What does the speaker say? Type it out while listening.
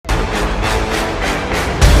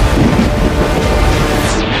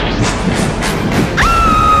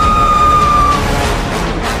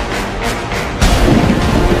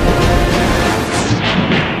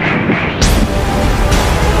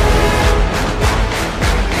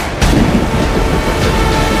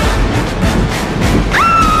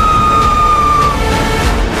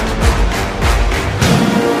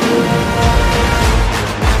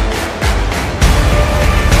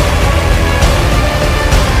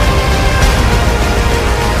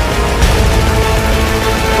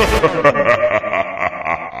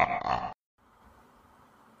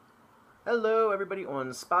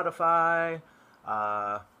Spotify,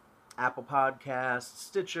 Apple Podcasts,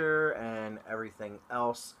 Stitcher, and everything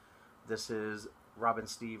else. This is Rob and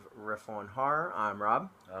Steve Riff on Horror. I'm Rob.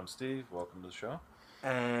 I'm Steve. Welcome to the show.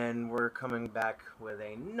 And we're coming back with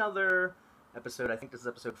another episode. I think this is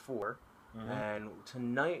episode 4. Mm-hmm. And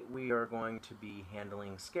tonight we are going to be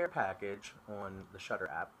handling Scare Package on the Shudder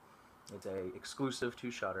app. It's a exclusive to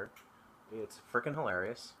Shudder. It's freaking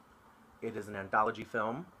hilarious. It is an anthology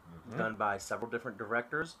film done by several different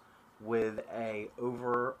directors with a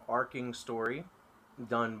overarching story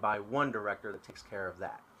done by one director that takes care of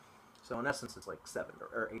that. So in essence, it's like 7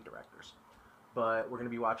 or 8 directors. But we're going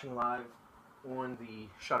to be watching live on the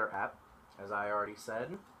Shudder app, as I already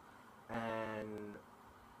said. And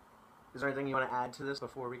is there anything you want to add to this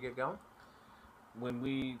before we get going? When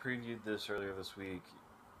we previewed this earlier this week,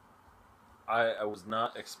 I was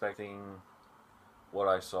not expecting what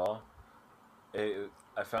I saw.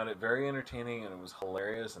 I found it very entertaining, and it was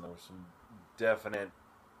hilarious, and there were some definite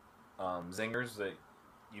zingers that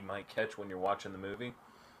you might catch when you're watching the movie.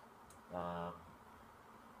 I'm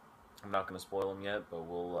not going to spoil them yet, but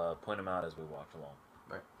we'll point them out as we watch along.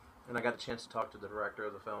 Right. And I got the chance to talk to the director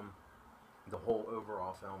of the film, the whole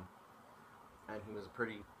overall film, and he was a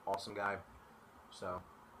pretty awesome guy. So,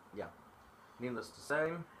 yeah. Needless to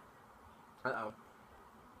say, I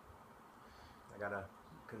gotta,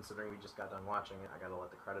 considering we just got done watching it, I gotta let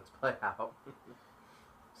the credits play out.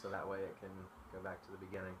 So that way it can go back to the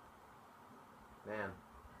beginning. Man,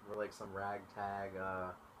 we're like some ragtag,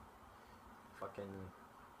 fucking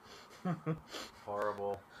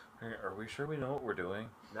horrible. Are we sure we know what we're doing?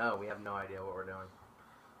 No, we have no idea what we're doing.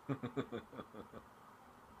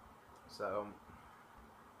 So,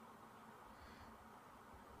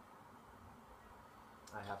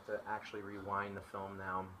 I have to actually rewind the film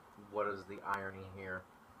now. What is the irony here?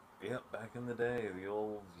 Yep, back in the day, the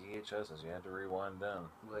old VHSs, you had to rewind them.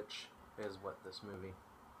 Which is what this movie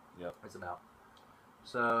Yep. is about.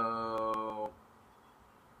 So,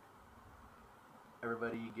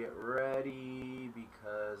 everybody get ready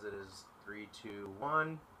because it is 3, 2,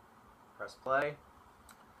 1. Press play.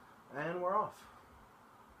 And we're off.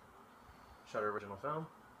 Shudder original film.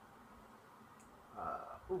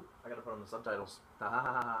 I gotta put on the subtitles.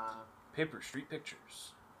 Paper Street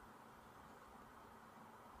Pictures.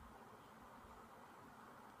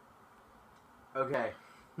 Okay.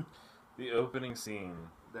 The opening scene.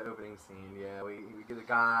 The opening scene, yeah. We get a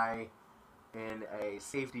guy in a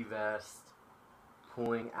safety vest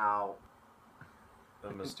pulling out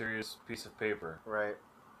A mysterious piece of paper. Right.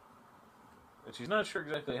 And she's not sure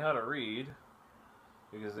exactly how to read,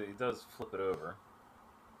 because he does flip it over.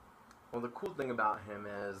 Well, the cool thing about him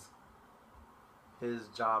is his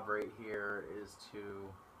job right here is to,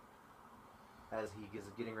 as he is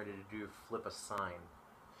getting ready to do, flip a sign.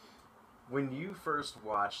 When you first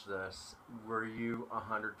watched this, were you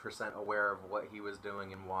 100% aware of what he was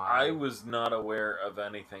doing and why? I was not aware of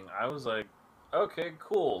anything. I was like, okay,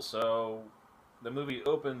 cool. So the movie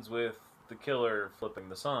opens with the killer flipping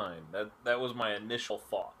the sign. That was my initial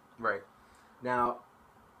thought. Right. Now,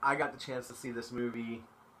 I got the chance to see this movie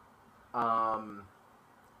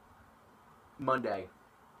Monday.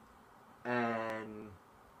 And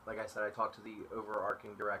like I said, I talked to the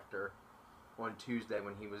overarching director on Tuesday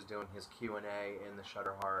when he was doing his Q&A in the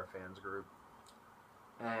Shudder Horror Fans group.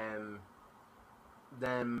 And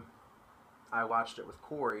then I watched it with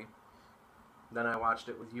Corey. Then I watched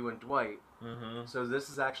it with you and Dwight. Mm-hmm. So this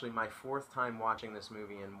is actually my 4th time watching this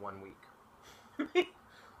movie in 1 week.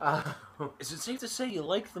 Is it safe to say you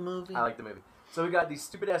like the movie? I like the movie. So we got these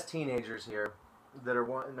stupid-ass teenagers here that are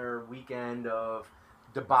wanting their weekend of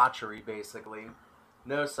debauchery, basically.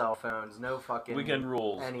 No cell phones, no fucking weekend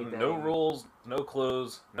rules. anything. No rules, no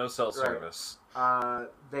clothes, no cell service.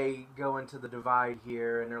 They go into the divide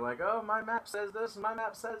here, and they're like, oh, my map says this, and my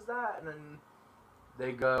map says that. And then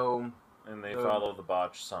they go... And they follow the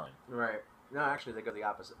botched sign. Right. No, actually, they go the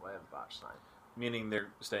opposite way of the botched sign. Meaning they're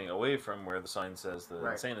staying away from where the sign says the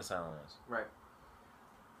insane asylum is. Right.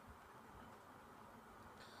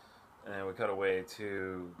 And then we cut away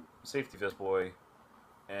to Safety Vest Boy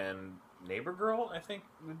and Neighbor Girl, I think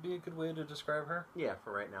would be a good way to describe her. Yeah,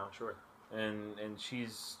 for right now, sure. And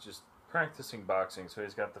she's just practicing boxing, so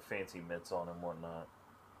he's got the fancy mitts on and whatnot.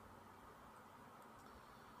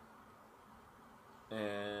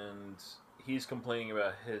 And he's complaining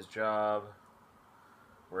about his job,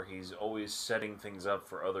 where he's always setting things up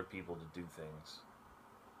for other people to do things.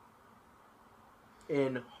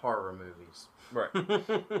 In horror movies. Right.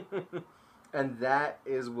 And that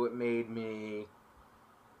is what made me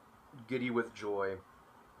giddy with joy.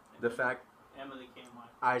 The fact Emily can't watch.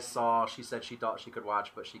 I saw, she said she thought she could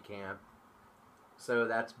watch, but she can't. So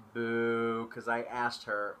that's boo. Because I asked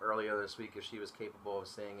her earlier this week if she was capable of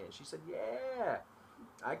seeing it. And she said, yeah,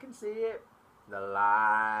 I can see it. The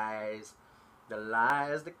lies. The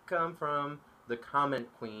lies that come from the comment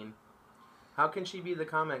queen. How can she be the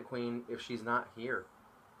comment queen if she's not here?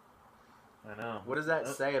 I know. What does that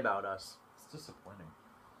say about us? It's disappointing.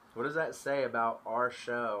 What does that say about our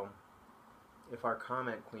show if our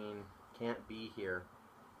comment queen can't be here?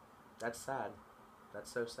 That's sad.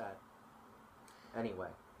 That's so sad. Anyway.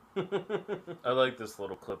 I like this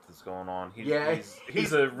little clip that's going on. Yeah,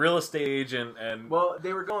 He's a real estate agent, and well,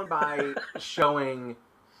 they were going by showing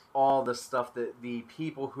all the stuff that the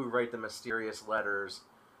people who write the mysterious letters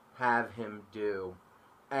have him do.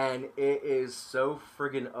 And it is so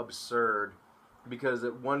friggin' absurd because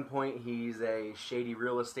at one point he's a shady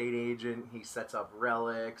real estate agent. He sets up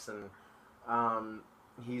relics and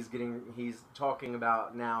he's talking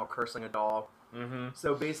about now cursing a doll. mm-hmm.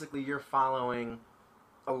 So basically you're following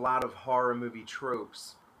a lot of horror movie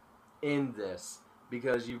tropes in this.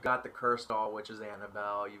 Because you've got the cursed doll, which is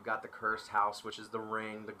Annabelle. You've got the cursed house, which is The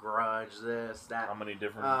Ring, The Grudge, this, that. How many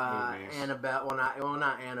different movies? Annabelle. Well,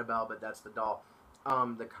 not Annabelle, but that's the doll.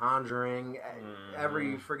 The Conjuring.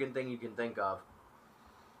 Every friggin' thing you can think of.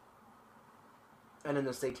 And then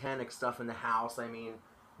the satanic stuff in the house. I mean,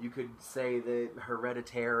 you could say the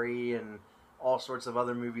Hereditary and all sorts of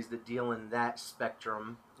other movies that deal in that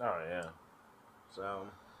spectrum. Oh yeah. So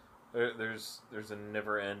there's a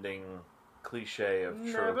never-ending cliche of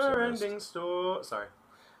tropes. Never-ending story. Sorry,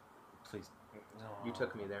 Please. No. you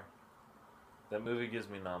took me there. That movie gives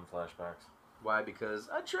me non-flashbacks. Why? Because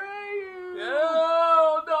Atreyu.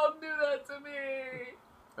 No, don't do that to me.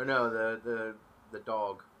 Or no, the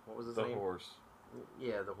dog. What was his The name? horse.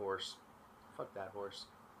 Yeah, the horse. Fuck that horse.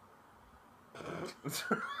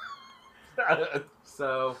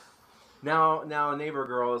 So now a neighbor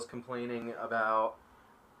girl is complaining about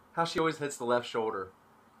how she always hits the left shoulder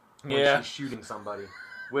when Yeah. she's shooting somebody,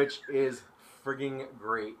 which is frigging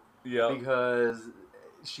great Yeah. because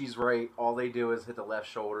she's right. All they do is hit the left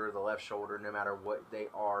shoulder, no matter what they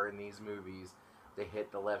are in these movies. They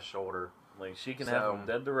hit the left shoulder. Like, she can So- have them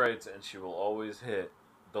dead to rights, and she will always hit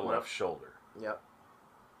the left shoulder. Yep.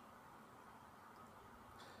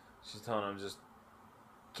 She's telling him, just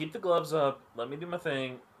keep the gloves up, let me do my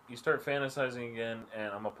thing. You start fantasizing again,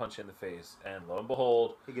 and I'm going to punch you in the face. And lo and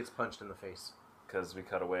behold, He gets punched in the face. because we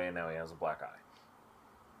cut away, and now he has a black eye.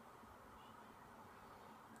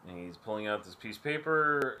 And he's pulling out this piece of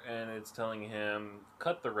paper, and it's telling him,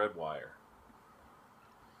 cut the red wire.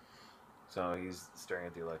 So he's staring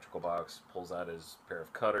at the electrical box, pulls out his pair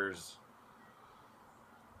of cutters,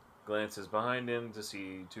 glances behind him to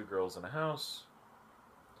see two girls in a house.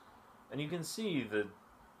 And you can see the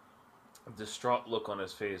distraught look on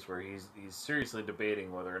his face where he's seriously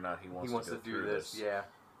debating whether or not he wants to go through this. Yeah.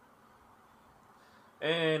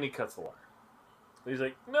 And he cuts the wire. He's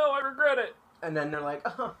like, no, I regret it. And then they're like,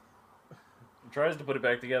 oh. He tries to put it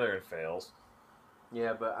back together and fails.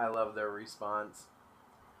 Yeah, but I love their response.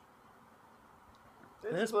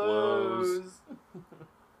 This blows.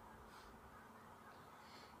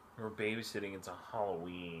 We're babysitting. It's a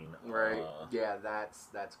Halloween. Right. Yeah,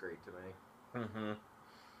 that's great to me. Mm-hmm.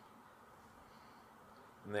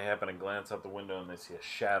 And they happen to glance out the window and they see a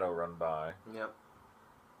shadow run by. Yep.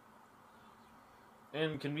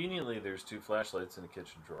 And conveniently, there's two flashlights in the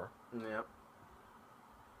kitchen drawer. Yep.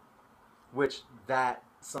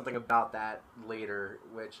 Something about that later,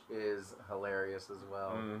 which is hilarious as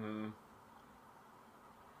well. Mm-hmm.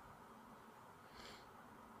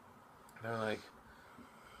 They're like,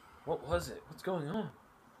 what was it? What's going on?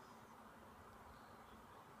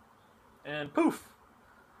 And poof!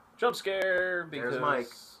 Jump scare because... There's Mike.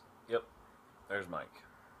 Yep. There's Mike.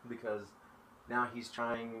 Because now he's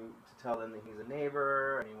trying to tell them that he's a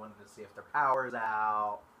neighbor, and he wanted to see if their power's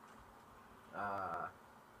out.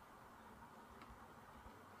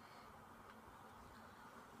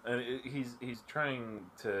 And he's trying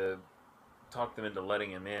to talk them into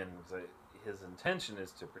letting him in. So his intention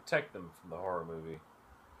is to protect them from the horror movie.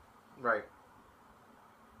 Right.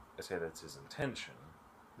 I say that's his intention.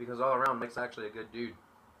 Because all around, Mike's actually a good dude.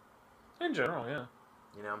 In general, yeah.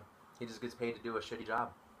 You know? He just gets paid to do a shitty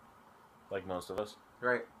job. Like most of us.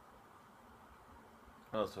 Right.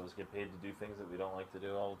 Most of us get paid to do things that we don't like to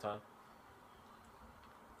do all the time.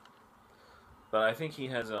 But I think he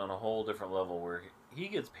has it on a whole different level where he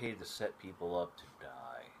gets paid to set people up to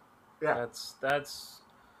die. Yeah. That's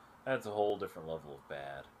a whole different level of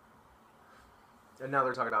bad. And now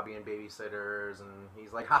they're talking about being babysitters, and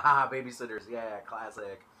he's like, ha ha, babysitters, yeah,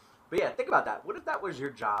 classic. But yeah, think about that. What if that was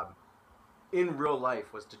your job in real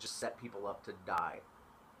life, was to just set people up to die?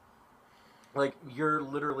 Like, you're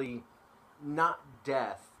literally not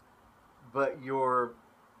death, but you're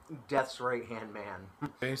death's right-hand man.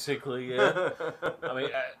 Basically, yeah. I mean,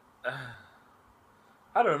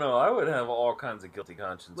 I don't know. I would have all kinds of guilty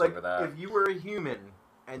conscience Like, over that. if you were a human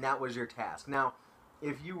and that was your task. Now,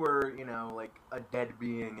 if you were, like a dead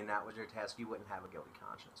being and that was your task, you wouldn't have a guilty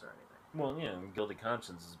conscience or anything. Well, yeah, guilty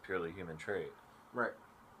conscience is a purely human trait. Right.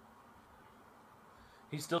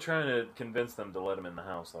 He's still trying to convince them to let him in the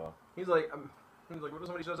house, though. He's like, what if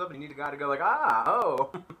somebody shows up and you need a guy to go like, ah,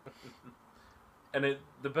 oh. And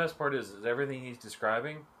the best part is everything he's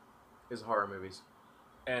describing is horror movies.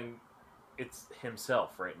 And it's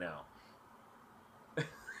himself right now.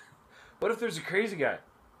 What if there's a crazy guy?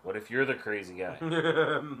 What if you're the crazy guy?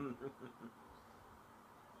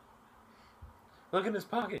 Look in his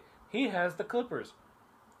pocket. He has the clippers.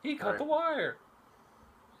 He cut the wire.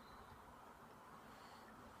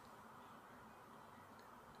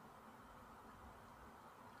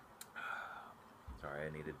 Sorry,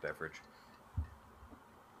 I needed beverage.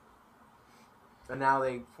 And now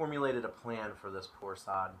they formulated a plan for this poor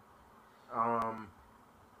sod.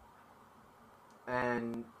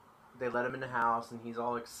 And they let him in the house, and he's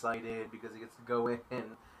all excited because he gets to go in.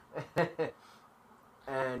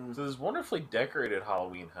 And so this wonderfully decorated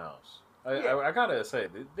Halloween house. Yeah. I gotta say,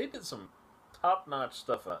 they did some top-notch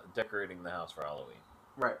stuff decorating the house for Halloween.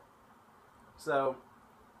 Right. So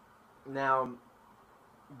now,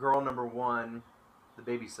 girl number one, the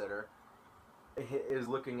babysitter, is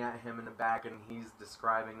looking at him in the back, and he's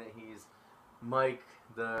describing that he's Mike,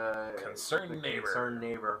 the concerned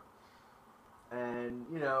neighbor. And,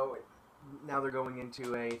 now they're going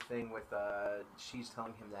into a thing with, she's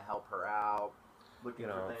telling him to help her out, looking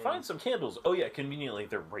for things. Find some candles. Oh, yeah, conveniently,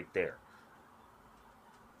 they're right there.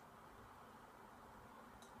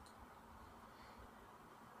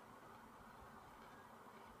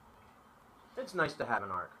 It's nice to have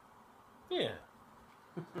an arc. Yeah.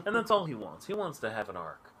 And that's all he wants. He wants to have an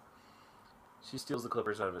arc. She steals the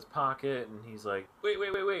clippers out of his pocket, and he's like, wait,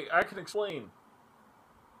 I can explain.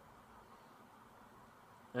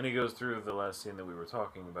 And he goes through the last scene that we were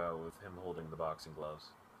talking about with him holding the boxing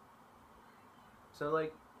gloves. So,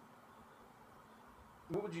 like,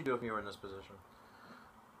 what would you do if you were in this position?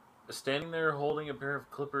 Standing there holding a pair of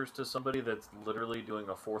clippers to somebody that's literally doing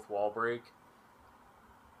a fourth wall break.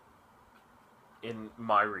 In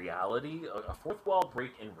my reality, a fourth wall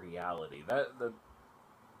break in reality. It's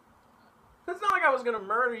not like I was gonna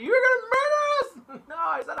murder you. You're gonna murder us! No,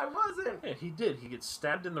 I said I wasn't. Yeah, he did. He gets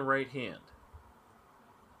stabbed in the right hand.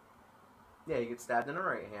 Yeah, he gets stabbed in the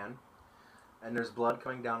right hand, and there's blood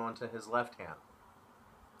coming down onto his left hand.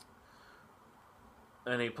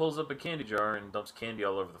 And he pulls up a candy jar and dumps candy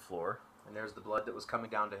all over the floor. And there's the blood that was coming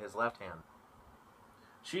down to his left hand.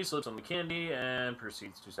 She slips on the candy and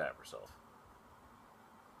proceeds to stab herself.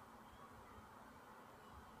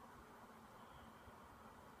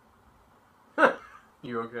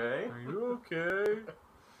 You okay? Are you okay?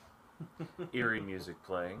 Eerie music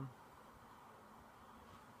playing.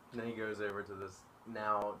 And then he goes over to this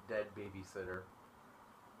now dead babysitter.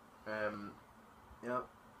 Yep.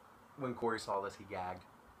 When Corey saw this, he gagged.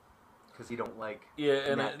 Because he don't like Yeah,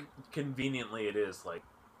 and neck. conveniently it is, like,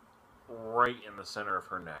 right in the center of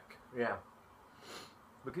her neck. Yeah.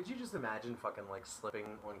 But could you just imagine fucking, like,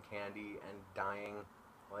 slipping on candy and dying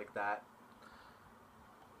like that?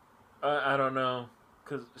 I don't know.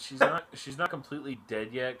 Because she's not completely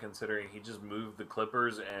dead yet, considering he just moved the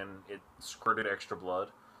clippers and it squirted extra blood.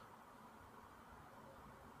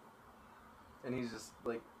 And he's just,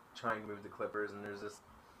 like, trying to move the clippers, and there's this...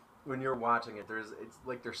 When you're watching it, it's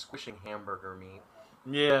like they're squishing hamburger meat.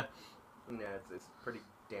 Yeah. Yeah, it's pretty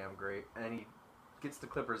damn great. And he gets the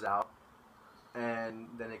clippers out, and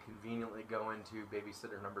then they conveniently go into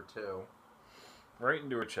babysitter number 2. Right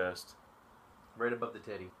into her chest. Right above the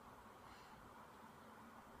titty.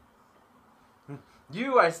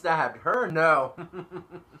 I stabbed her? No.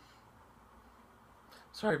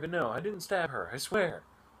 Sorry, but no, I didn't stab her, I swear.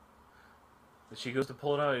 And she goes to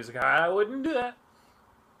pull it out, he's like, I wouldn't do that.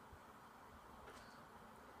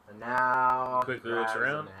 And now Quickly he looks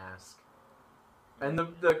grabs around. the mask. And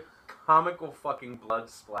the comical fucking blood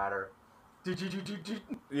splatter.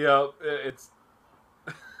 Yeah, it's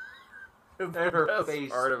And her the best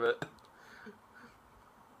face. part of it.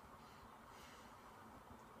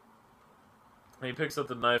 And he picks up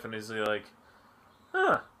the knife and he's like,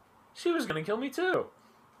 huh, she was gonna kill me too.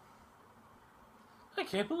 I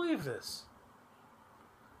can't believe this.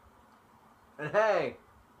 And hey,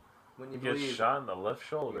 when you He gets believe... shot in the left He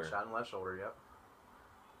shoulder. gets shot in the left shoulder, yep.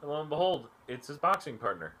 And lo and behold, it's his boxing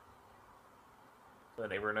partner. The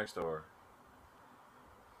neighbor next door.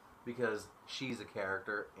 because she's a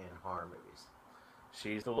character in horror movies.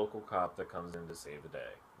 She's the local cop that comes in to save the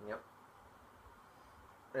day. Yep.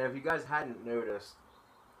 And if you guys hadn't noticed,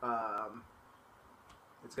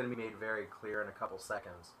 it's going to be made very clear in a couple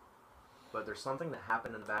seconds. But there's something that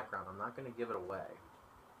happened in the background. I'm not going to give it away.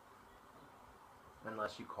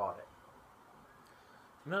 Unless you caught it.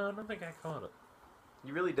 No, I don't think I caught it.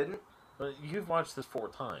 You really didn't? But you've watched this 4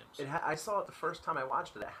 times. I saw it the first time I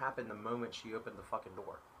watched it. It happened the moment she opened the fucking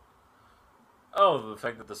door. Oh, the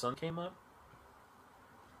fact that the sun came up?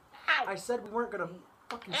 Ow! I said we weren't going to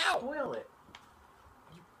fucking spoil it.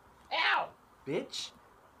 Ow! Bitch.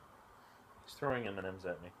 He's throwing M&Ms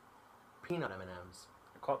at me. Peanut M&Ms.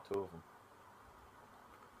 I caught 2 of them.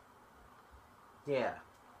 Yeah.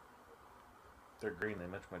 They're green. They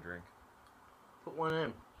match my drink. Put one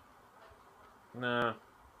in. Nah.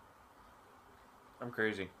 I'm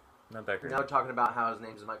crazy. Not that crazy. Now we're talking about how his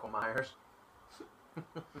name is Michael Myers.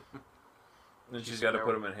 And she's got to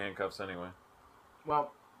put him in handcuffs anyway.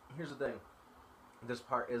 Well, here's the thing. This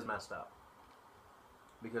part is messed up.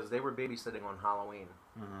 Because they were babysitting on Halloween.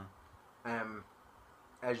 Mm-hmm.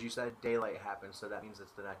 As you said, daylight happened, so that means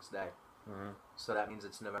it's the next day. Mm-hmm. So that means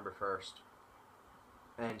it's November 1st.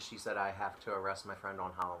 And she said, I have to arrest my friend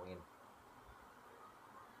on Halloween.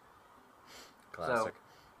 Classic. So,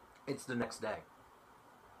 it's the next day.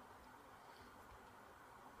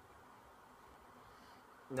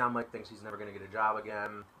 Now Mike thinks he's never going to get a job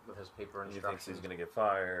again with his paper He instructions. thinks he's going to get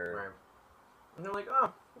fired. Right. And they're like,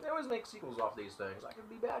 oh, they always make sequels off these things. I could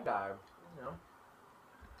be bad guy, you know.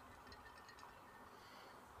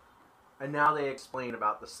 And now they explain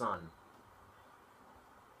about the sun.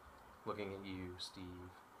 Looking at you, Steve.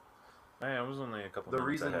 Hey, I was only a couple The minutes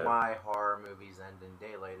reason ahead. why horror movies end in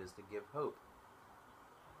daylight is to give hope.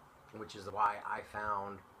 Which is why I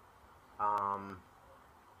found,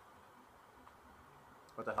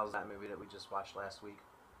 what the hell is that movie that we just watched last week?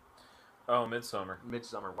 Oh, Midsummer.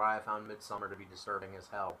 Midsummer. Why I found Midsummer to be disturbing as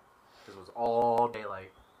hell. Because it was all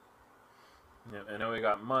daylight. Yeah, and then we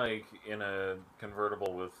got Mike in a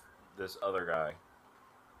convertible with this other guy.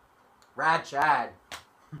 Rad Chad.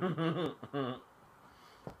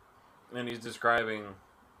 And he's describing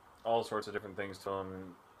all sorts of different things to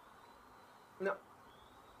him. No.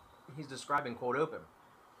 He's describing Cold Open.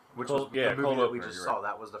 Which Cold- was yeah, the movie Cold that we Opener, just you're saw. right.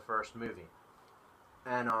 That was the first movie.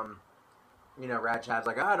 And, you know, Rad Chad's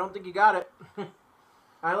like, I don't think you got it.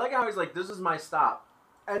 I like how he's like, this is my stop.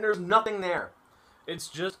 And there's nothing there. It's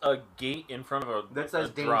just a gate in front of a, That says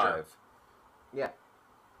a danger. drive. Yeah.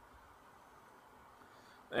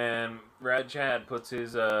 And Rad Chad puts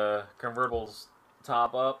his convertible's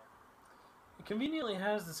top up. It conveniently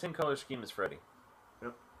has the same color scheme as Freddy.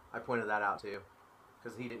 Yep. I pointed that out to you.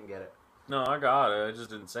 Because he didn't get it. No, I got it. I just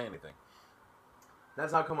didn't say anything.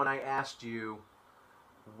 That's how come when I asked you,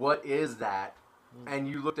 what is that? And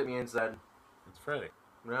you looked at me and said, It's Freddy.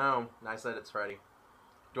 no. And I said, it's Freddy.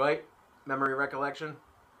 Dwight, memory recollection?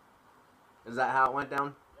 Is that how it went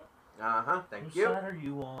down? Uh-huh. Thank Whose you. side are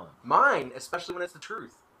you on? Mine, especially when it's the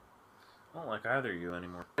truth. I don't like either of you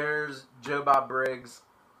anymore. There's Joe Bob Briggs.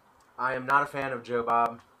 I am not a fan of Joe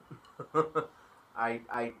Bob. I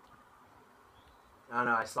don't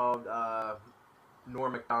know. I saw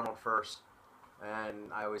Norm Macdonald first,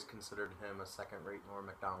 and I always considered him a second-rate Norm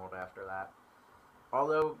Macdonald after that.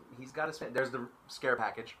 Although he's got his fans. There's the scare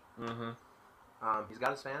package. Mm-hmm. He's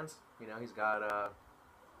got his fans. You know, he's got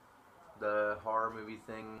the horror movie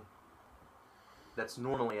thing that's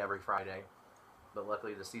normally every Friday, but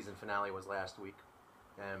luckily the season finale was last week,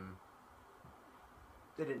 and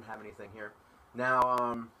they didn't have anything here.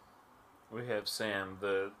 Now, We have Sam,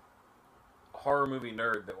 the horror movie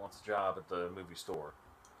nerd that wants a job at the movie store.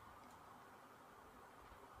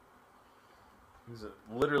 He's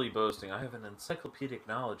literally boasting, I have an encyclopedic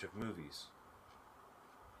knowledge of movies.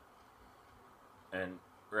 And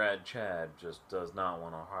Rad Chad just does not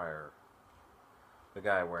want to hire the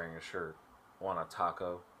guy wearing a shirt. Want a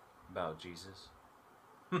taco about Jesus?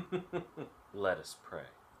 Let us pray.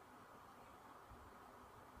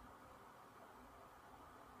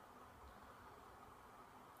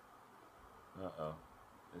 Uh-oh.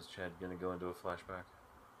 Is Chad gonna go into a flashback?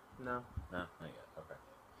 no, No, not yet. Okay.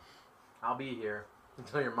 I'll be here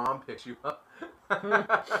until your mom picks you up.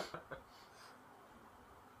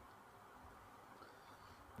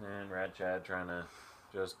 And Rad Chad trying to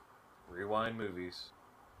just rewind movies.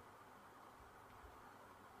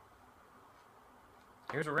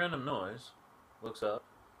 Here's a random noise. Looks up.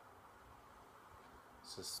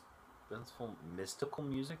 Suspenseful, mystical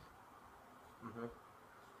music. Mm-hmm.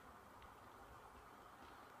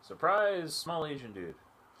 Surprise! Small Asian dude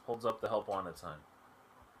holds up the help wanted sign.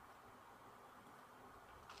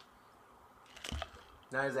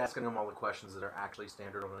 Now he's asking them all the questions that are actually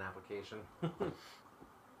standard on an application.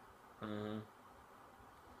 Mm-hmm.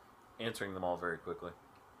 Answering them all very quickly.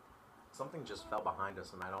 Something just fell behind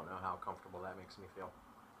us, and I don't know how comfortable that makes me feel.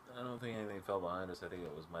 I don't think anything fell behind us. I think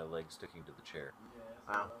it was my leg sticking to the chair.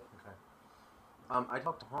 Oh, okay. I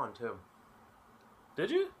talked to Han, too.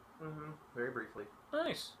 Did you? Mm-hmm. Very briefly.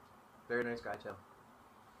 Nice. Very nice guy, too.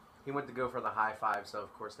 He went to go for the high five, so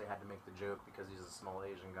of course they had to make the joke because he's a small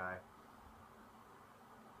Asian guy.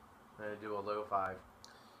 They had to do a low five.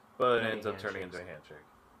 But it Many ends up turning handshakes. into a handshake.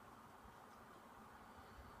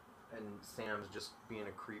 And Sam's just being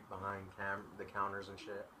a creep behind the counters and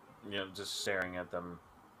shit. You know, just staring at them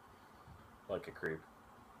like a creep.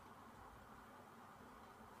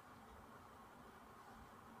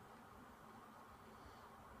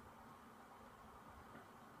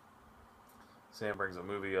 Sam brings a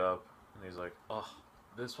movie up, and he's like, "Oh,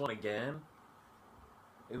 this one again?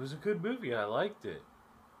 It was a good movie. I liked it."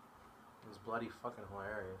 It was bloody fucking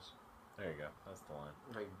hilarious. There you go. That's the line.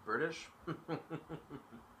 Like, British?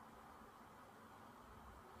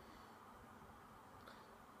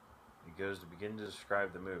 He goes to begin to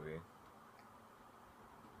describe the movie.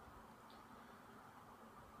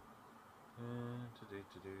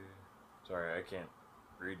 Sorry, I can't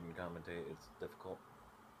read and commentate. It's difficult.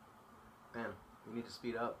 Man, you need to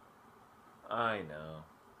speed up. I know.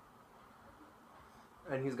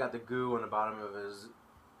 And he's got the goo on the bottom of his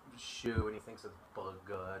shoe, and he thinks it's bug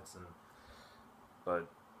guts. And But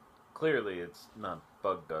clearly it's not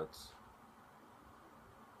bug guts.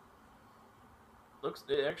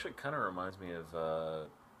 It actually kind of reminds me of a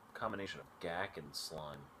combination of gack and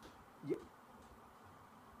slime. yeah.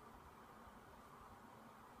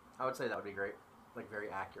 I would say that would be great. Like, very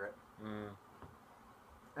accurate. Mm.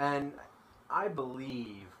 And I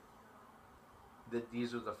believe that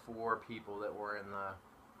these are the 4 people that were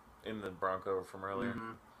In the Bronco from earlier.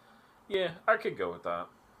 Mhm. Yeah, I could go with that.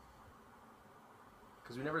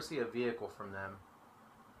 Because we never see a vehicle from them.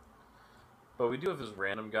 But we do have this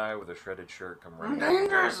random guy with a shredded shirt come running.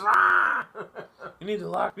 Dangerous! You need to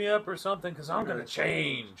lock me up or something, because I'm going to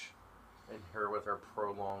change. And her with her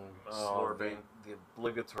prolonged Oh, slurping. the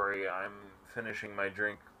obligatory, I'm finishing my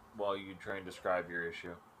drink while you try and describe your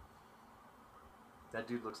issue. That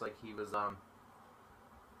dude looks like he was, the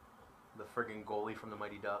friggin' goalie from the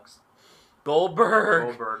Mighty Ducks. Goldberg!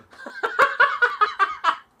 Goldberg.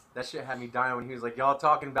 That shit had me dying when he was like, y'all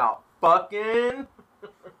talking about fucking?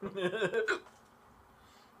 Sorry,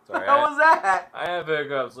 What the hell was that? I have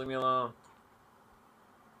hiccups. Leave me alone.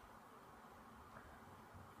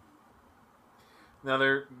 Now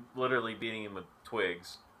they're literally beating him with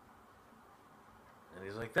twigs. And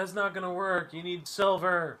he's like, that's not going to work. You need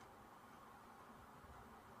silver.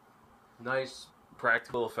 Nice.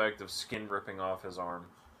 Practical effect of skin ripping off his arm.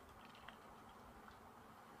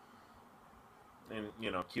 And,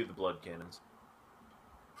 you know, cue the blood cannons.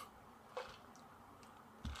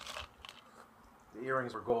 The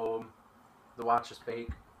earrings were gold. The watch is fake.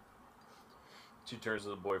 She turns to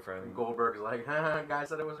the boyfriend And Goldberg's like, guy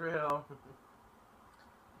said it was real.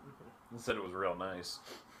 and said it was real nice.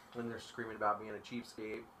 And they're screaming about being a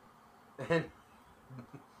cheapskate. And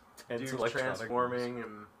Tense dude's electronic transforming,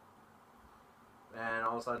 and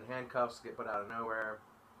all of a sudden handcuffs get put out of nowhere.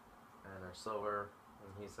 And they're silver.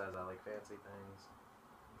 And he says, I like fancy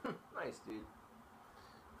things. Nice,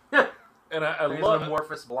 dude. And I There's love an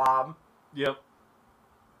amorphous blob. Yep.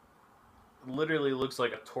 Literally looks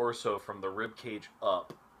like a torso from the rib cage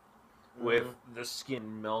up, with the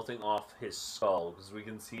skin melting off his skull because we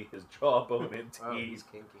can see his jawbone and teeth. Oh, he's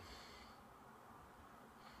kinky.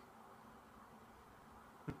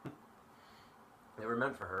 They were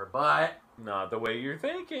meant for her, but Not the way you're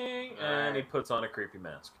thinking. And he Right. puts on a creepy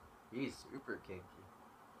mask. he's super kinky.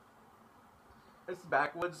 It's the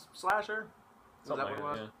backwoods slasher. Is that Something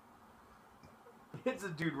what it like was? It's a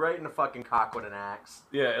dude right in the fucking cock with an axe.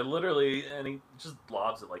 Yeah, it literally, and he just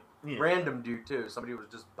lobs it like, yeah. Random dude too. Somebody was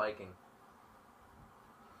just biking.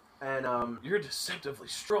 And You're deceptively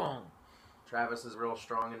strong. Travis is real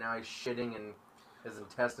strong, and now he's shitting, and his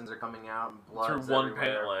intestines are coming out, and blood Through one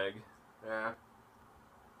pant leg. Yeah.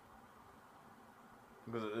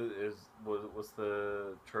 What's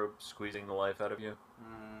the trope? Squeezing the life out of you?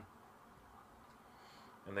 Mm.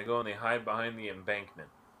 And they go and they hide behind the embankment.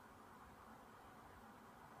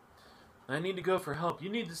 I need to go for help. You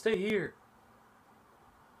need to stay here.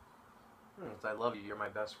 It's, I love you. You're my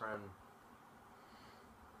best friend.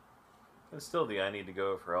 It's still the I need to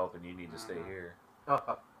go for help and you need to stay Mhm. here.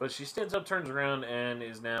 Oh, But she stands up, turns around, and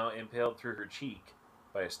is now impaled through her cheek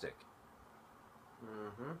by a stick.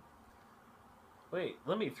 mm-hmm. Wait,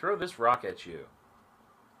 let me throw this rock at you.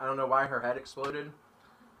 I don't know why her head exploded,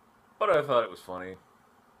 But I thought it was funny.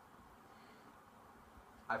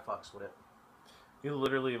 I fucks with it. He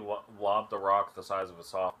literally lobbed a rock the size of a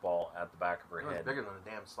softball at the back of her It was head. bigger than a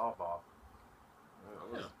damn softball.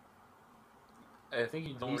 Yeah. I think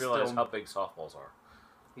you don't He's realize still- how big softballs are.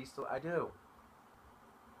 I do.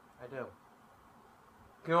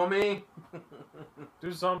 Kill me.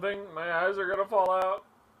 Do something, my eyes are gonna fall out.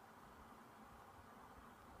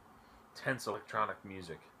 Tense electronic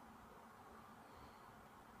music.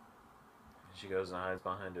 She goes and hides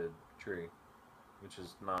behind a tree, which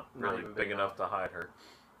is not Not really even big enough to hide her.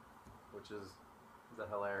 Which is the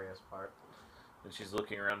hilarious part. And she's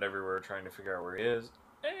looking around everywhere trying to figure out where he is.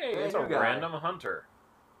 Hey, Hey, it's a new guy. random hunter.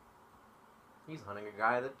 He's hunting a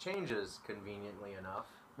guy that changes, conveniently enough.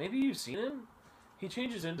 Maybe you've seen him? He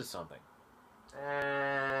changes into something.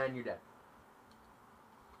 And you're dead.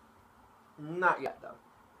 Not yet, though.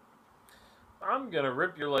 I'm gonna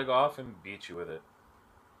rip your leg off and beat you with it.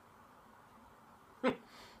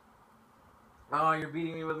 Oh, you're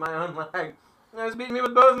beating me with my own leg. I was beating me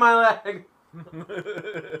with both my legs.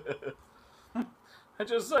 I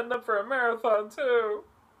just signed up for a marathon too.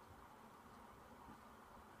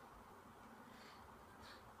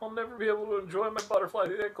 I'll never be able to enjoy my butterfly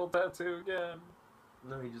ankle tattoo again.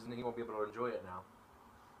 No, he won't be able to enjoy it now.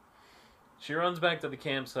 She runs back to the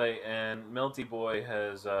campsite, and Melty Boy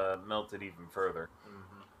has melted even further.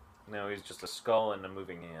 Mm-hmm. Now he's just a skull and a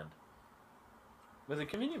moving hand. With a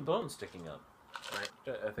convenient bone sticking up. Right.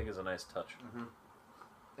 Which I think is a nice touch. Mm-hmm.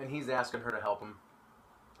 And he's asking her to help him.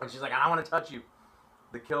 And she's like, I don't want to touch you.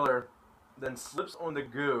 The killer then slips on the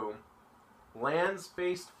goo, lands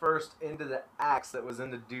face first into the axe that was in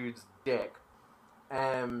the dude's dick,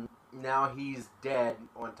 and now he's dead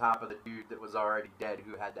on top of the dude that was already dead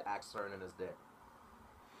who had the axe thrown in his dick.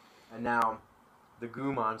 And now the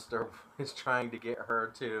goo monster is trying to get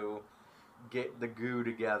her to get the goo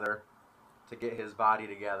together, to get his body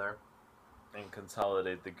together, And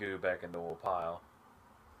consolidate the goo back into a pile.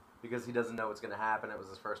 because he doesn't know what's going to happen. It was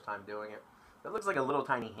his first time doing it. It looks like a little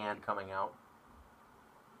tiny hand coming out.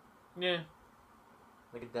 Yeah.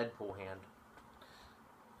 Like a Deadpool hand.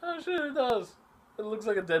 Oh, sure it does. It looks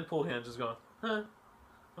like a Deadpool hand just going, huh?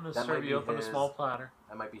 I'm going to That might serve be you up on a his- small platter.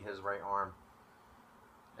 That might be his right arm.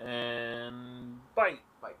 And bite.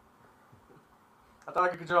 I thought I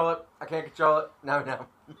could control it. I can't control it. No.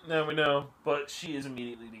 Now we know, but she is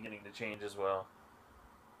immediately beginning to change as well.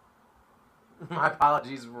 My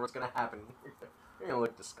apologies for what's going to happen. You're going to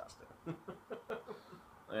look disgusting.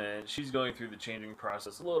 And she's going through the changing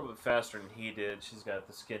process a little bit faster than he did. She's got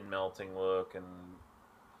the skin melting look, and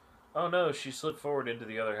oh no, she slipped forward into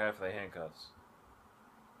the other half of the handcuffs.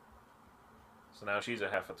 So now she's a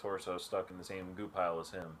half a torso stuck in the same goo pile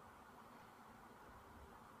as him.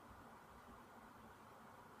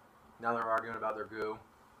 Now they're arguing about their goo.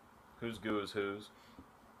 Whose goo is whose?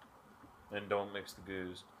 And don't mix the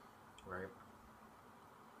goos. Right.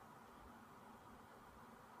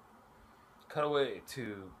 Cut away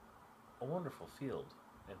to a wonderful field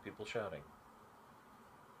and people shouting.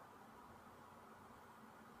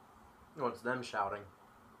 No, it's them shouting.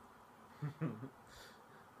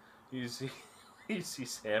 you see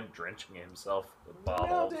Sam drenching himself with I'm bottles.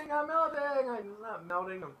 melting. I'm not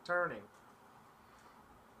melting. I'm turning.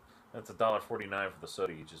 That's $1.49 for the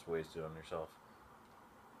soda you just wasted on yourself.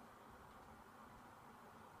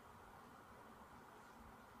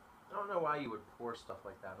 I don't know why you would pour stuff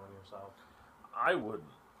like that on yourself. I wouldn't.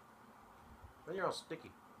 Then you're all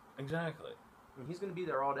sticky. Exactly. And he's going to be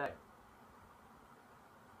there all day.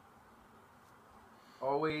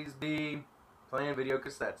 Always be playing video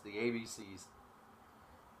cassettes, the ABCs.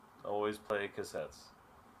 Always play cassettes.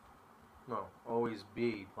 No, always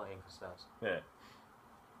be playing cassettes. Yeah.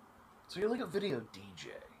 So you're like a video DJ.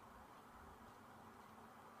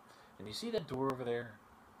 And you see that door over there?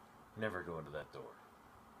 Never go into that door.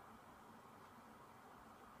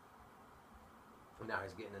 And now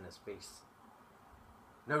he's getting in his face.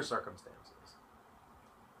 No circumstances.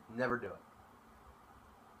 Never do it.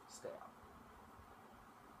 Stay out.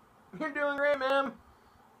 You're doing great, ma'am.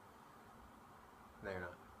 No, you're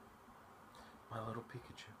not. My little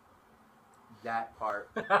Pikachu. That part.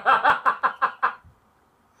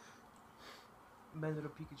 My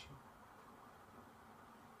little Pikachu.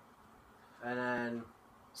 And then...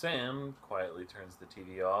 Sam quietly turns the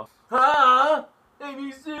TV off. Ah!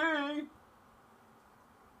 ABC!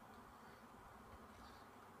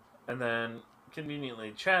 And then,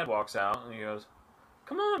 conveniently, Chad walks out and he goes,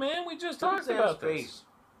 "Come on, man, we just Look at talked Sam's about face. this."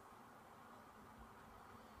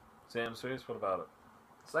 Sam's face? What about it?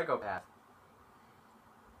 Psychopath.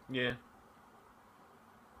 Yeah.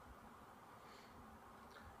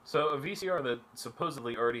 So a VCR that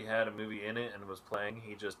supposedly already had a movie in it and was playing,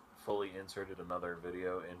 he just fully inserted another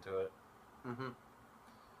video into it. Mm-hmm.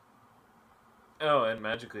 Oh, and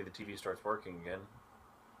magically the TV starts working again.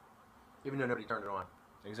 Even though nobody turned it on.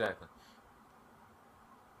 Exactly.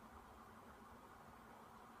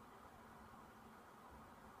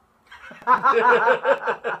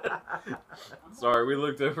 Sorry, we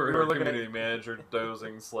looked over at our community manager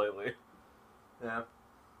dozing slightly. Yeah.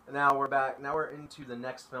 And now we're back. Now we're into the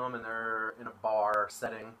next film, and they're in a bar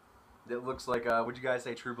setting. It looks like, would you guys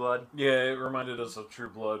say True Blood? Yeah, it reminded us of True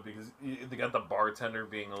Blood because they got the bartender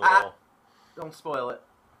being a little... Don't spoil it.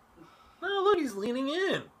 No, look, he's leaning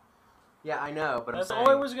in. Yeah, I know, but that's I'm saying...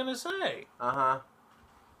 all I was going to say. Uh-huh.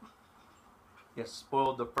 You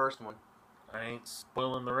spoiled the first one. I ain't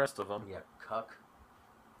spoiling the rest of them. You cuck.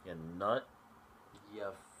 You nut. You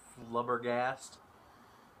flubbergast.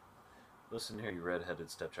 Listen here, you red-headed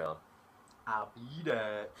stepchild. I'll be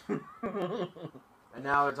that. And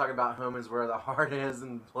now we're talking about home is where the heart is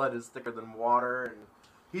and blood is thicker than water. And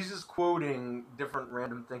he's just quoting different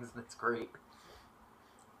random things, and it's great.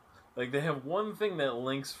 Like, they have one thing that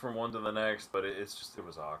links from one to the next, but it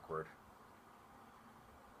was awkward.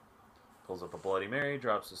 Pulls up a Bloody Mary,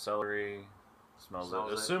 drops the celery, smells it.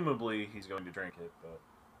 Assumably, he's going to drink it, but...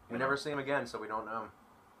 We never see him again, so we don't know.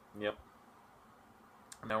 Yep.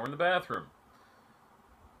 Now we're in the bathroom.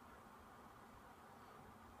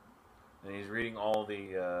 And he's reading all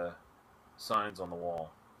the signs on the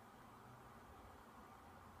wall.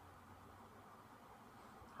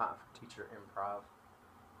 Hot for teacher improv.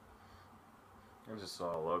 I just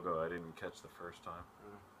saw a logo I didn't catch the first time.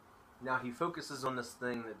 Now he focuses on this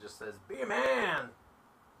thing that just says, "Be a man!"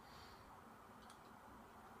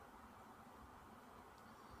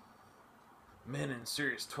 Men in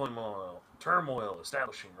serious turmoil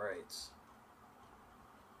establishing rights.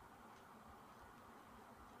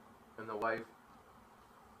 And the wife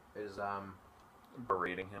is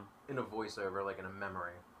berating him in a voiceover, like in a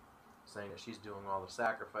memory, saying that she's doing all the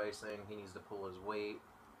sacrificing, he needs to pull his weight,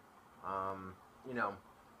 you know,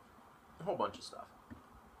 a whole bunch of stuff.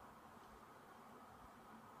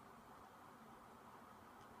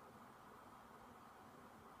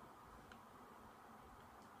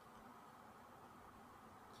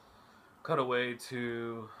 Cut away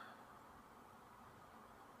to...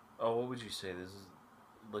 Oh, what would you say?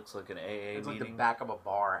 Looks like an AA meeting? It's like the back of a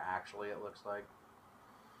bar, actually, it looks like.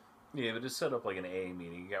 Yeah, but it's set up like an AA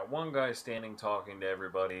meeting. You got one guy standing talking to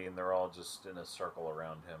everybody, and they're all just in a circle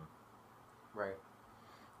around him. Right.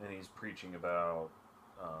 And he's preaching about,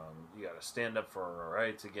 you gotta stand up for our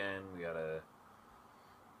rights again, we gotta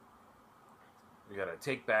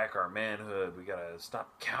take back our manhood, we gotta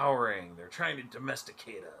stop cowering, they're trying to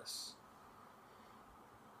domesticate us.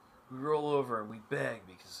 We roll over and we beg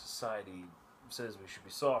because society says we should be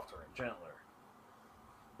softer and gentler.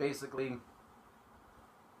 Basically,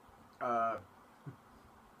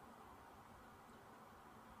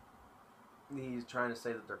 he's trying to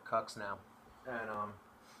say that they're cucks now. And,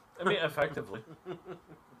 I mean, effectively.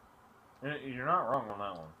 You're not wrong on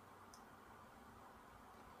that one.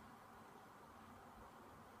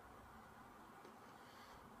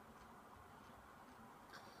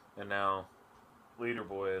 And now, Leader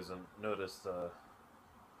Boy hasn't noticed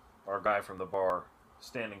our guy from the bar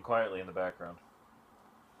standing quietly in the background.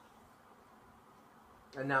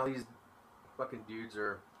 And now these fucking dudes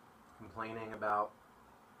are complaining about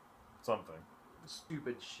something.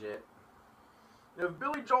 Stupid shit. If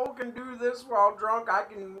Billy Joel can do this while drunk, I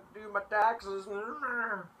can do my taxes.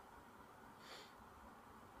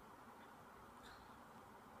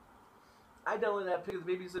 I don't let that pick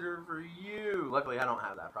the babysitter for you. Luckily, I don't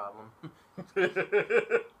have that problem.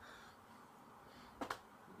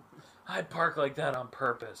 I park like that on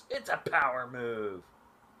purpose. It's a power move.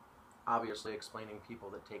 Obviously, explaining people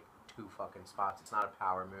that take 2 fucking spots. It's not a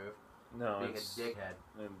power move. No, being it's a dickhead.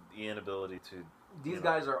 And the inability to... These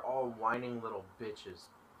guys are all whining little bitches.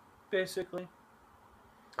 Basically.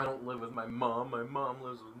 I don't live with my mom. My mom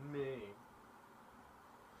lives with me.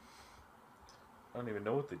 I don't even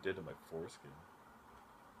know what they did to my foreskin.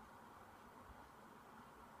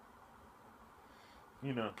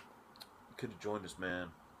 You know, could have joined us,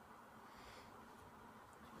 man.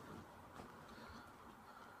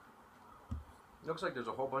 Looks like there's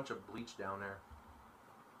a whole bunch of bleach down there.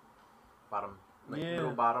 Bottom. Like yeah.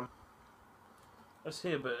 Middle bottom. I see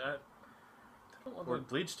it, but they don't look like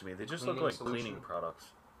bleach to me. They just look like cleaning products.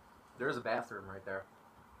 There's a bathroom right there.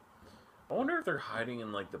 I wonder if they're hiding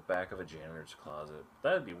in like the back of a janitor's closet.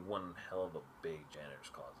 That'd be one hell of a big janitor's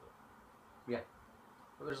closet. Yeah.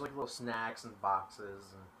 Well, there's like little snacks and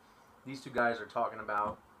boxes, and these 2 guys are talking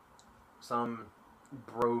about some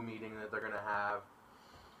bro meeting that they're gonna have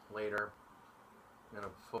later in a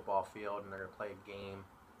football field, and they're gonna play a game.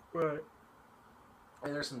 Right.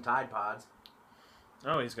 And there's some Tide Pods.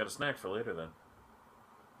 Oh, he's got a snack for later then.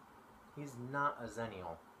 He's not a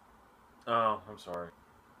Xennial. Oh, I'm sorry.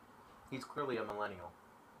 He's clearly a millennial.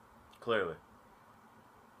 Clearly.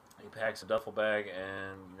 He packs a duffel bag,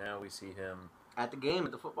 and now we see him At the game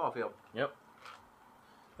at the football field. Yep.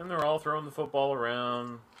 And they're all throwing the football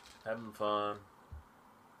around, having fun,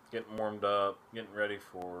 getting warmed up, getting ready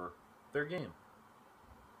for their game.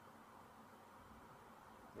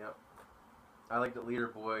 Yep. I like that Leader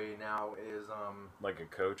Boy now is Like a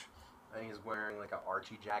coach. I think he's wearing like a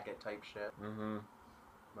Archie jacket type shit. Mm-hmm.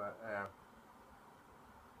 But yeah.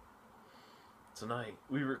 Tonight,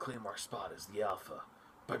 we reclaim our spot as the Alpha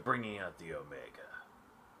by bringing out the Omega.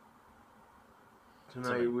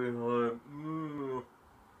 Tonight we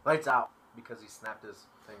lights out because he snapped his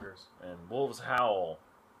fingers. And wolves howl.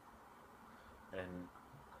 And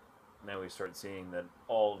now we start seeing that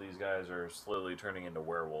all of these guys are slowly turning into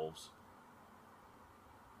werewolves.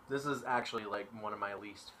 This is actually like one of my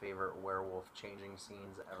least favorite werewolf changing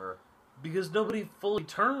scenes ever. Because nobody fully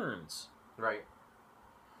turns. Right.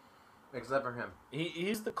 Except for him.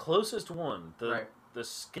 He's the closest one. The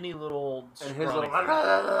skinny little... And his little... You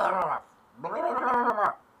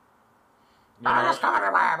know,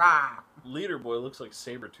 Leader Boy looks like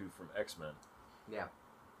Sabretooth from X-Men. Yeah.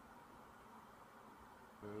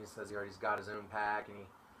 And he says he already's got his own pack, and he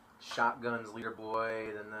shotguns Leader Boy,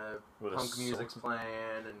 then the With a punk music's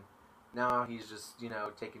playing, and now he's just, you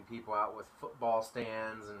know, taking people out with football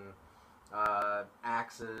stands and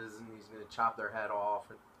axes, and he's going to chop their head off.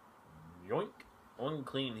 Yoink. One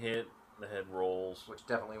clean hit, the head rolls. Which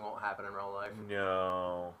definitely won't happen in real life.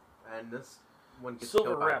 No. And this one gets Silver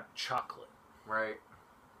killed by... wrapped chocolate. Right.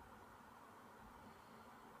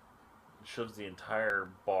 Shoves the entire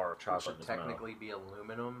bar of Which chocolate should in his technically be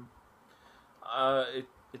aluminum. mouth.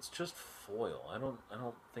 It's just foil. I don't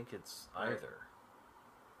think it's Right. either.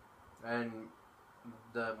 And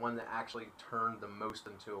the one that actually turned the most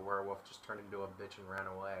into a werewolf just turned into a bitch and ran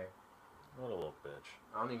away. What a little bitch.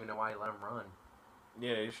 I don't even know why he let him run.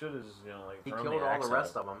 Yeah, he should have just, you know, like He thrown killed all axe the at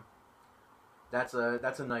rest him. of them. That's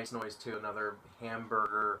a nice noise too. Another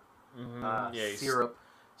hamburger Mm-hmm. Yeah, he syrup.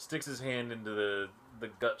 sticks his hand into the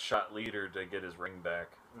gut shot leader to get his ring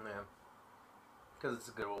back. Yeah, because it's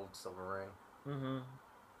a good old silver ring. Mm-hmm.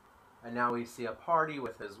 And now we see a party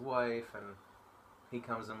with his wife, and he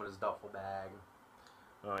comes in with his duffel bag.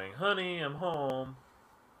 Going, honey, I'm home.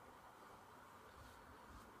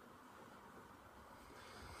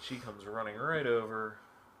 She comes running right over.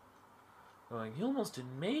 Going, you almost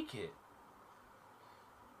didn't make it.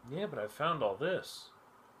 Yeah, but I found all this.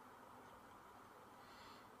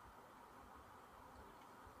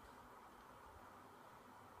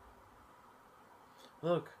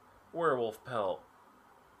 Look, werewolf pelt.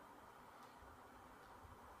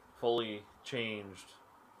 Fully changed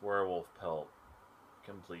werewolf pelt.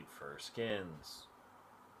 Complete fur skins.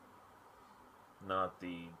 Not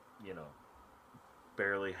the, you know,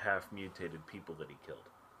 barely half mutated people that he killed.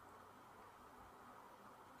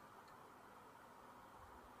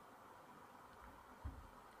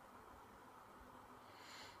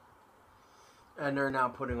 And they're now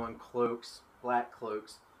putting on cloaks, black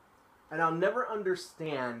cloaks. And I'll never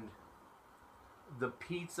understand the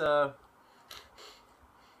pizza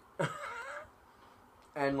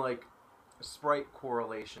and like Sprite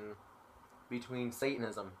correlation between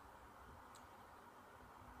Satanism.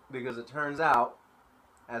 Because it turns out,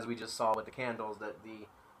 as we just saw with the candles, that the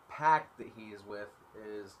pact that he is with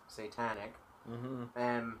is satanic. Mm-hmm.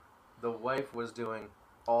 And the wife was doing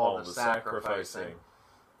all the sacrificing.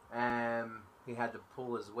 And he had to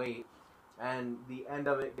pull his weight. And the end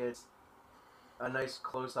of it gets a nice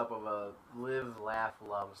close-up of a live, laugh,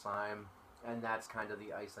 love sign. And that's kind of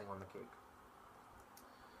the icing on the cake.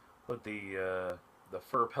 But the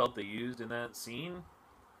fur pelt they used in that scene,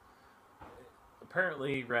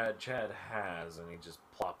 apparently Rad Chad has, and he just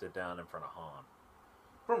plopped it down in front of Han.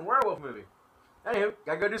 From a werewolf movie. Anywho,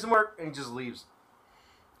 gotta go do some work, and he just leaves.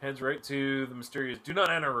 Heads right to the mysterious do not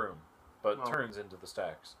enter room, but Oh. turns into the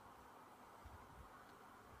stacks.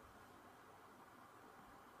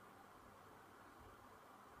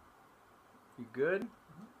 You good?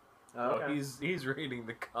 Oh, Okay. he's reading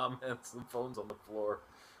the comments. The phone's on the floor.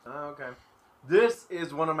 Oh, okay. This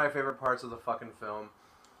is one of my favorite parts of the fucking film.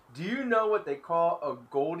 Do you know what they call a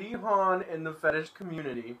Goldie Hawn in the fetish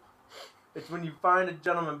community? It's when you find a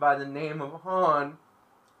gentleman by the name of Han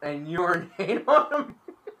and urinate on him.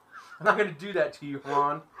 I'm not going to do that to you,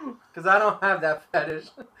 Han, because I don't have that fetish.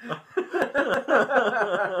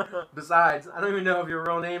 Besides, I don't even know if your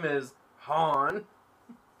real name is Han.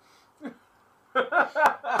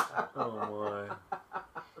 Oh my.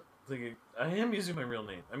 Thinking, I am using my real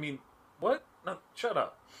name. I mean, what? No, shut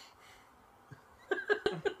up.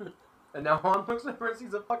 And now Han looks over and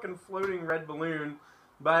sees a fucking floating red balloon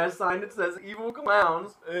by a sign that says "Evil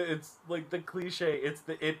Clowns." It's like the cliche. It's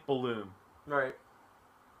the it balloon. Right.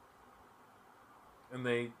 And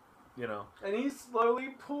they, you know. And he slowly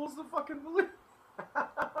pulls the fucking balloon.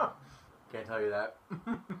 Can't tell you that.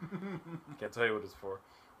 Can't tell you what it's for.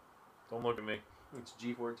 Don't look at me. It's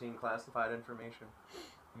G-14 classified information.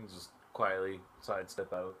 You just quietly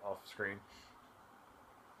sidestep out off screen.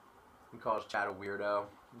 He calls Chad a weirdo.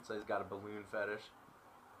 He says he's got a balloon fetish.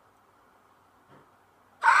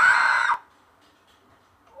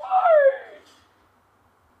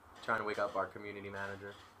 Trying to wake up our community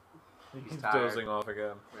manager. He's tired. dozing off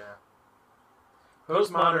again. Yeah.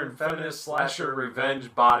 Postmodern feminist slasher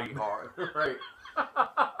revenge body horror. Right.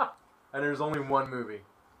 And there's only one movie.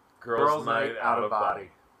 Girls Night Out of Body.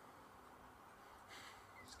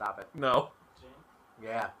 Stop it. No.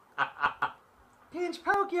 Yeah. Pinch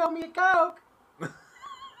poke, you owe me a Coke.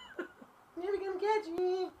 Never come catch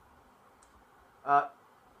me.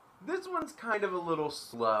 This one's kind of a little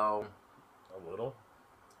slow. A little?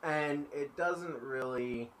 And it doesn't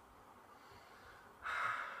really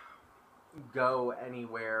go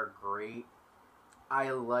anywhere great.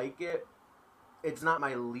 I like it. It's not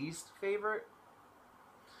my least favorite.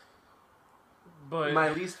 But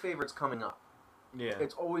My least favorite's coming up. yeah.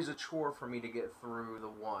 It's always a chore for me to get through the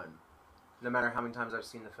one, no matter how many times I've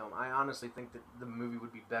seen the film. I honestly think that the movie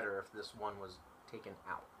would be better if this one was taken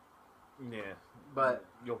out. Yeah. But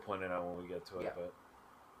You'll point it out when we get to it, Yeah. but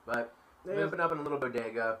But they open up in a little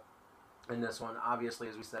bodega in this one. Obviously,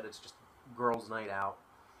 as we said, it's just girls' night out.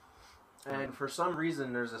 And for some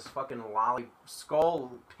reason, there's this fucking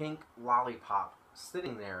skull pink lollipop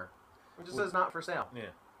sitting there. It just says not for sale. yeah.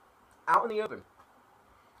 Out in the open.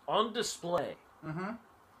 On display. Mm-hmm.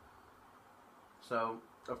 So,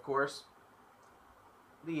 of course,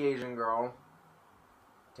 the Asian girl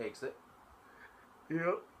takes it.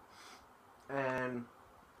 Yep. And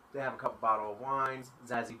they have a couple bottle of wines.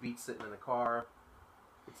 Zazie Beetz sitting in the car.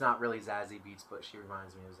 It's not really Zazie Beetz, but she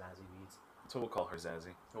reminds me of Zazie Beetz. So we'll call her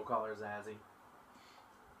Zazie. We'll call her Zazie.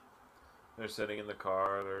 They're sitting in the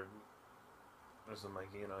car. There's some like,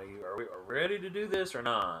 are we ready to do this or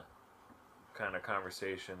not? Kind of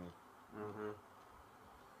conversation. Mm-hmm.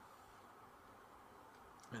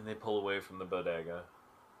 And they pull away from the bodega.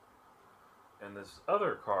 And this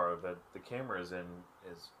other car that the camera is in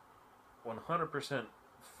is 100%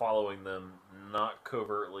 following them, not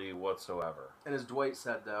covertly whatsoever. And as Dwight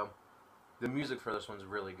said, though, the music for this one's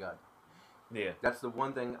really good. Yeah. That's the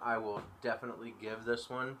one thing I will definitely give this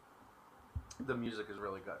one. The music is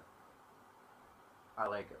really good. I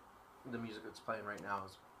like it. The music that's playing right now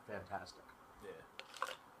is fantastic. Yeah.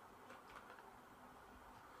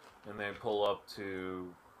 And they pull up to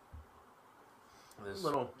this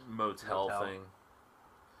Little motel thing.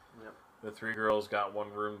 Yep. The three girls got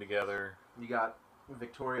one room together. You got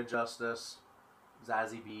Victoria Justice,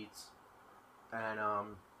 Zazie Beetz, and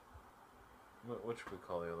What should we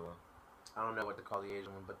call the other one? I don't know what to call the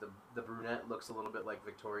Asian one, but the brunette looks a little bit like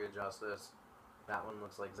Victoria Justice. That one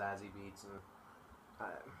looks like Zazie Beetz, and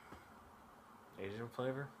Asian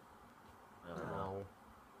flavor? I don't know.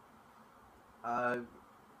 no.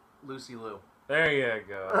 Lucy Liu. There you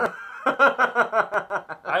go.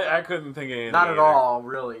 I couldn't think of anything. Not at either. all,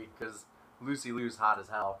 really, because Lucy Liu's hot as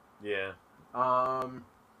hell. Yeah.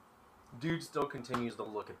 Dude still continues to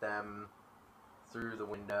look at them through the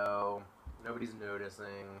window. Nobody's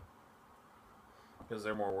noticing. Because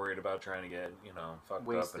they're more worried about trying to get, fucked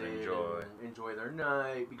Wasted up and enjoy. and enjoy their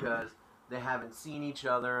night because they haven't seen each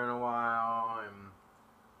other in a while, and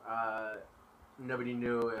nobody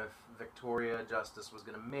knew if Victoria Justice was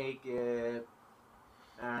gonna make it.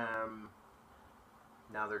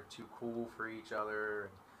 Now they're too cool for each other.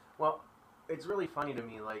 Well, it's really funny to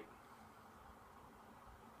me. Like,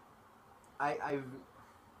 I've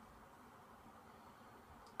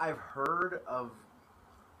heard of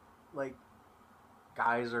like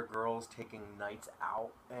guys or girls taking nights out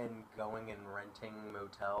and going and renting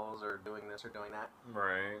motels or doing this or doing that.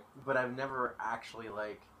 Right. But I've never actually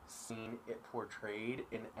like seen it portrayed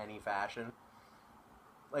in any fashion.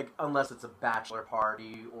 Like, unless it's a bachelor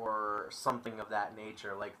party or something of that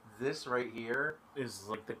nature. Like, this right here Is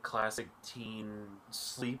like the classic teen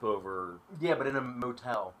sleepover. yeah, but in a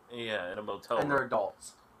motel. Yeah, in a motel. And they're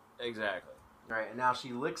adults. Exactly. Right, and now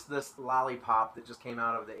she licks this lollipop that just came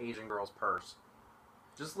out of the Asian girl's purse.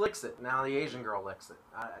 Just licks it. Now the Asian girl licks it.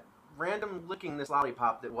 random licking this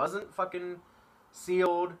lollipop that wasn't fucking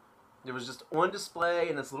sealed. It was just on display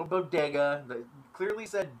in this little bodega that clearly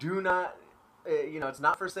said, do not, it's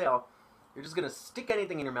not for sale. You're just going to stick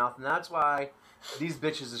anything in your mouth, and that's why these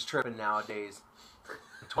bitches is tripping nowadays.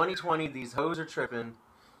 In 2020, these hoes are tripping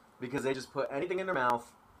because they just put anything in their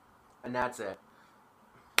mouth, and that's it.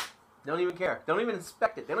 They don't even care. They don't even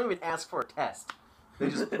inspect it. They don't even ask for a test. They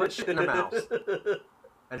just put shit in their mouths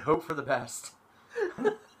and hope for the best.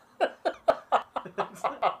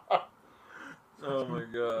 Oh my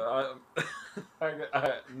god.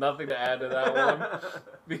 I nothing to add to that one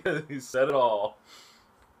because he said it all.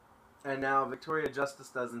 And now Victoria Justice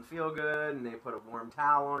doesn't feel good, and they put a warm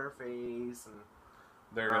towel on her face, and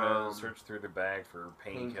they're gonna search through the bag for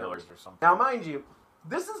painkillers or something. Now, mind you,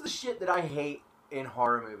 this is the shit that I hate in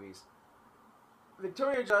horror movies.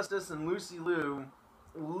 Victoria Justice and Lucy Liu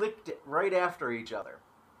licked it right after each other.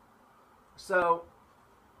 So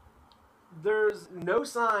there's no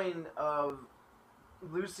sign of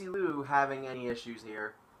Lucy Liu having any issues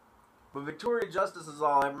here. But Victoria Justice is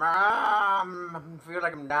all like, I feel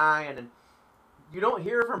like I'm dying, and you don't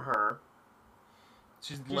hear from her.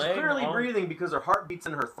 She's clearly breathing because her heart beats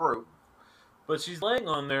in her throat. But she's laying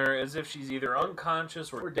on there as if she's either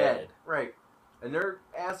unconscious or dead. Right. And they're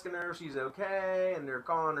asking her if she's okay, and they're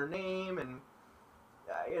calling her name, and,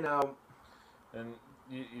 And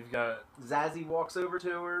you've got... Zazie walks over to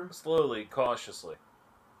her. Slowly, cautiously.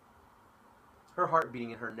 Her heart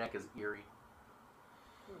beating in her neck is eerie.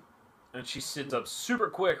 And she sits up super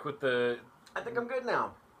quick with the... I think I'm good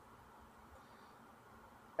now.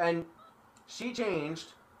 And she changed.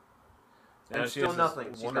 Now and she still has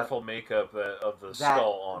nothing. This wonderful makeup of the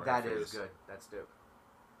skull on her That face. is good. That's dope.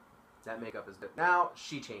 That makeup is dope. Now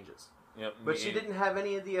she changes. Yep. But she didn't have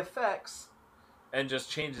any of the effects. And just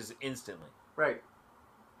changes instantly. Right.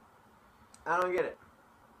 I don't get it.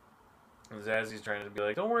 And Zazzie's trying to be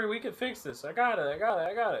like, don't worry, we can fix this. I got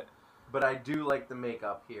it. But I do like the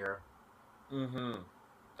makeup here. Mm-hmm.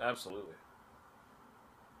 Absolutely.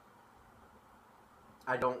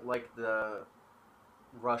 I don't like the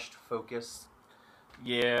rushed focus.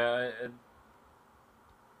 Yeah.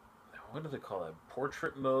 What do they call it?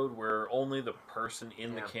 Portrait mode, where only the person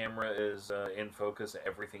in the camera is in focus.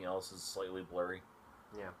 Everything else is slightly blurry.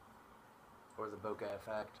 Yeah. Or the bokeh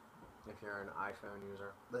effect, if you're an iPhone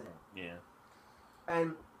user. But, yeah.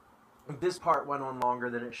 And this part went on longer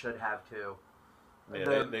than it should have, too.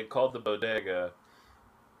 Yeah, they called the bodega.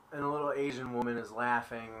 And a little Asian woman is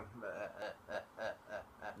laughing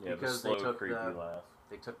because the slow, creepy laugh.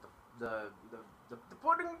 They took the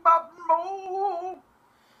pudding pop bowl,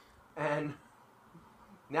 and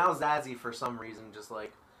now Zazie for some reason just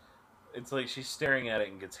like it's like she's staring at it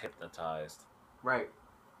and gets hypnotized. Right.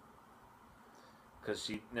 Because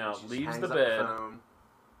she now leaves the bed,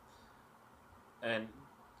 and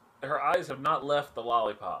her eyes have not left the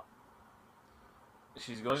lollipop.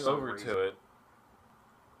 She's going over to it,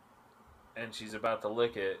 and she's about to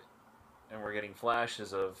lick it, and we're getting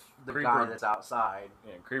flashes of the guy that's outside.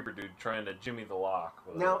 Yeah, Creeper Dude trying to jimmy the lock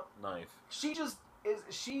with a knife. She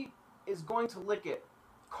is going to lick it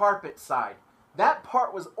carpet side. That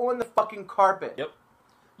part was on the fucking carpet. Yep.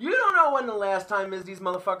 You don't know when the last time is these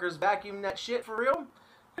motherfuckers vacuumed that shit for real.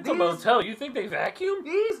 It's a motel. You think they vacuum?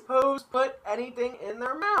 These hoes put anything in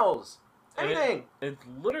their mouths. Anything. It's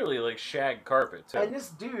literally like shag carpet, too. And this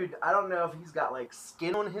dude, I don't know if he's got like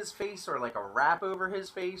skin on his face or like a wrap over his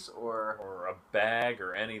face or a bag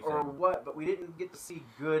or anything. Or what, but we didn't get to see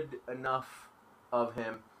good enough of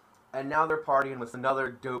him. And now they're partying with another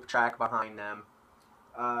dope track behind them.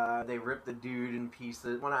 They ripped the dude in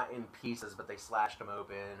pieces. Well, not in pieces, but they slashed him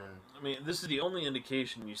open. And I mean, this is the only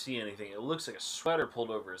indication you see anything. It looks like a sweater pulled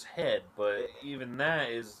over his head, but even that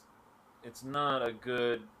is... It's not a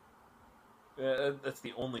good... that's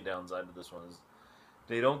the only downside to this one is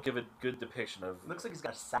they don't give a good depiction of... Looks like he's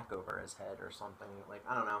got a sack over his head or something. Like,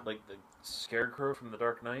 I don't know. Like the Scarecrow from The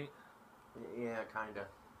Dark Knight? Yeah, kinda.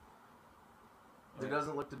 There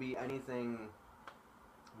doesn't look to be anything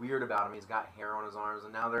weird about him. He's got hair on his arms,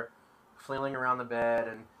 and now they're flailing around the bed,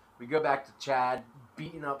 and we go back to Chad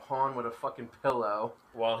beating up Han with a fucking pillow.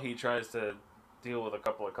 While he tries to deal with a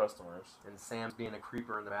couple of customers. And Sam's being a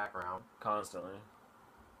creeper in the background. Constantly.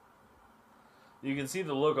 You can see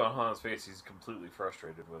the look on Han's face. He's completely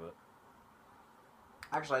frustrated with it.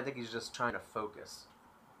 Actually, I think he's just trying to focus.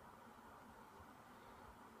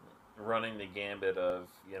 Running the gambit of,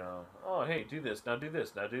 oh, hey, do this, now do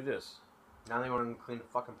this, now do this. Now they want to clean the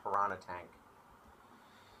fucking piranha tank.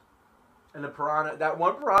 And the piranha, that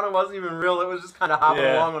one piranha wasn't even real. It was just kind of hopping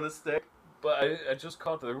along on a stick. But I just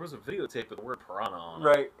caught that there was a videotape with the word piranha on it.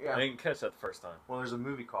 Right, yeah. I didn't catch that the first time. Well, there's a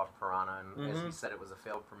movie called Piranha, and as he Mhm. said, it was a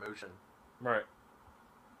failed promotion. Right.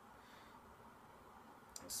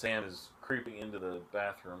 Sam is creeping into the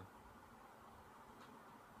bathroom.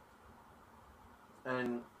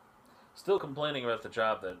 And Still complaining about the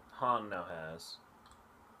job that Han now has.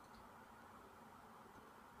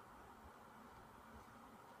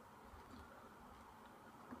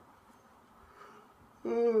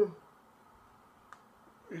 You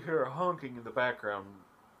hear a honking in the background,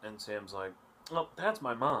 and Sam's like, "Oh, that's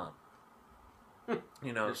my mom."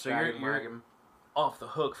 You know, so you're off the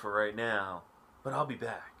hook for right now, but I'll be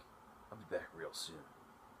back. I'll be back real soon.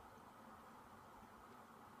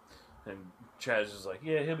 And Chaz is like,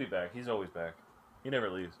 "Yeah, he'll be back. He's always back. He never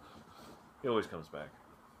leaves. He always comes back."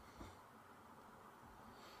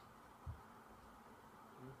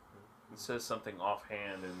 He says something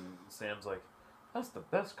offhand, and Sam's like, "That's the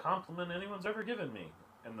best compliment anyone's ever given me."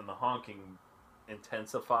 And then the honking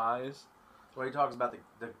intensifies. Well, he talks about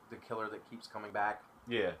the killer that keeps coming back,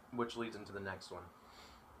 Yeah. which leads into the next one.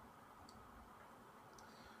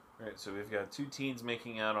 Right, so we've got two teens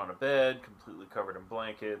making out on a bed, completely covered in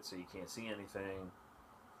blankets, so you can't see anything.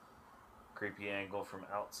 Creepy angle from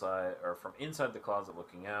outside, or from inside the closet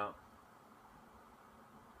looking out.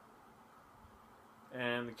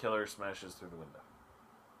 And the killer smashes through the window.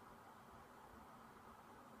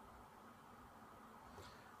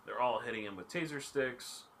 They're all hitting him with taser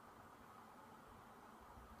sticks,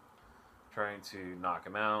 trying to knock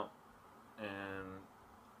him out, and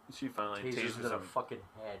she finally Tasers to tasers the him fucking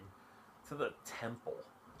head. to the temple.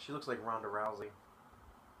 She looks like Ronda Rousey.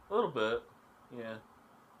 A little bit, yeah.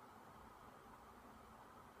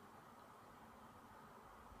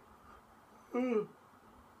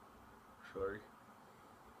 Sorry.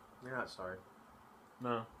 You're not sorry.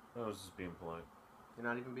 No, I was just being polite. You're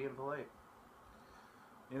not even being polite.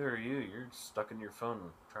 Neither are you. You're stuck in your phone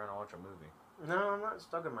trying to watch a movie. No, I'm not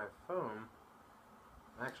stuck on my phone.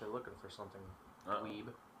 I'm actually looking for something. Uh-oh. Weeb.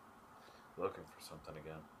 Looking for something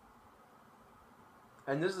again.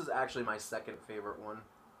 And this is actually my second favorite one.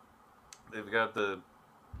 They've got the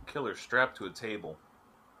killer strapped to a table.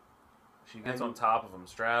 She gets And- on top of him,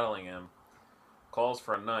 straddling him, calls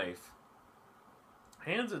for a knife,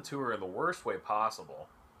 hands it to her in the worst way possible,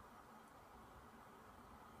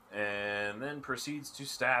 and then proceeds to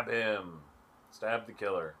stab him. Stab the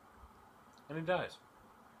killer. And he dies.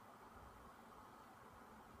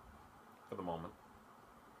 For the moment.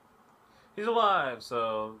 He's alive,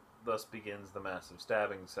 so thus begins the massive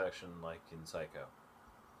stabbing section like in Psycho.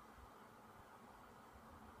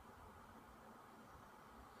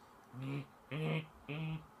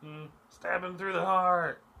 Stab him through the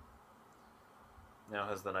heart. Now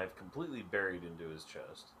has the knife completely buried into his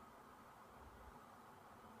chest.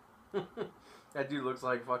 That dude looks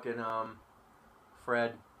like fucking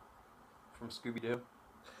Fred from Scooby-Doo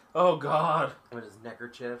Oh God! with his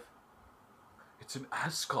neckerchief. It's an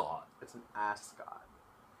ascot. It's an ascot.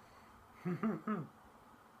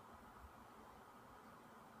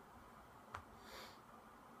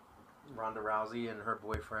 Ronda Rousey and her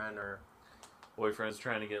boyfriend are Boyfriend's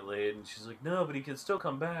trying to get laid, and she's like, "No, but he can still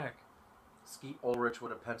come back." Skeet Ulrich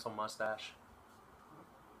with a pencil mustache.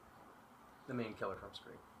 The main killer from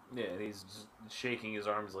Scream. Yeah, and he's just shaking his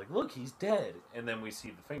arms like, "Look, he's dead." And then we see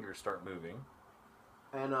the fingers start moving.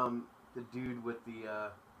 And the dude with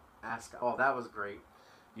the ascot. Oh, that was great.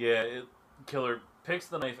 Yeah, killer picks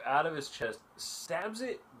the knife out of his chest, stabs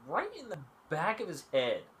it right in the back of his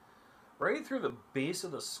head, right through the base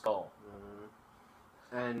of the skull.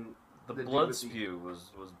 And The dude blood with the- spew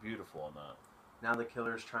was beautiful on that. now the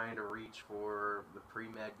killer's trying to reach for the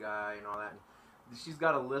pre-med guy and all that. And she's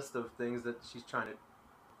got a list of things that she's trying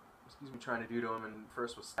to do to him. And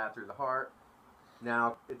first was stab through the heart.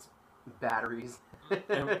 Now it's batteries.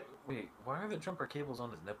 And, wait, why are the jumper cables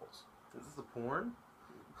on his nipples? Is this a porn?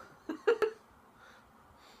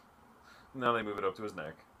 Now they move it up to his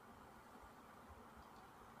neck.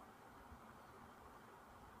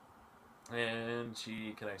 And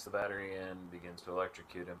she connects the battery and begins to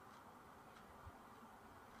electrocute him.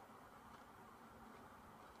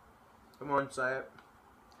 Come on, say it.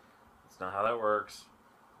 That's not how that works.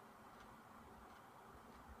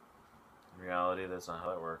 In reality, that's not how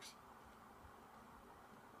that works.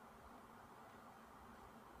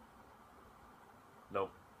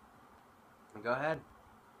 Nope. Go ahead.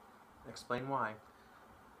 Explain why.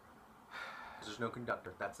 There's no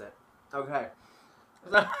conductor. That's it. Okay.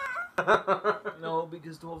 No,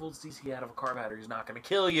 because 12 volts DC out of a car battery is not going to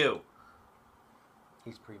kill you.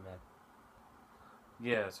 He's pre-med.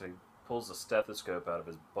 Yeah, so he pulls a stethoscope out of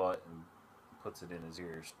his butt and puts it in his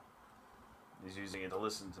ears. He's using it to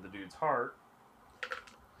listen to the dude's heart.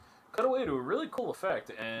 Cut away to a really cool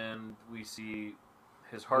effect, and we see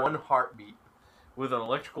his heart One heartbeat. with an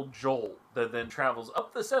electrical jolt that then travels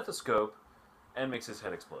up the stethoscope and makes his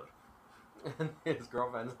head explode. And his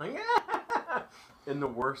girlfriend's like, in the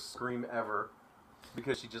worst scream ever.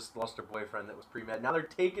 Because she just lost her boyfriend that was pre-med. Now they're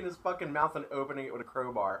taking his fucking mouth and opening it with a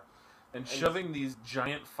crowbar. And shoving these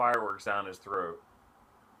giant fireworks down his throat.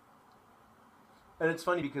 And it's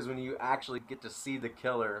funny because when you actually get to see the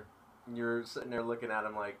killer, you're sitting there looking at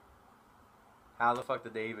him like, how the fuck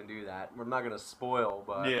did they even do that? We're not going to spoil,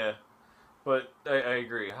 but... Yeah. But I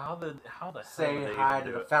agree. How the hell say did they hi even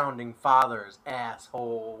to do the it? founding fathers,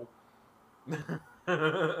 asshole. Then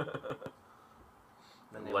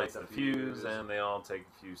they Lights light the fuse, and they all take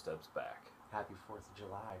a few steps back. Happy 4th of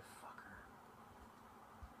July, fucker.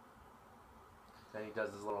 Then he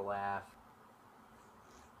does his little laugh.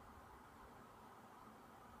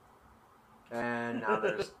 And now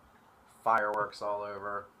there's fireworks all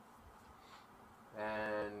over.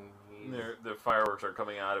 And The fireworks are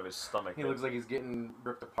coming out of his stomach. he looks like he's getting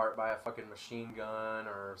ripped apart by a fucking machine gun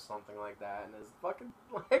or something like that. And his fucking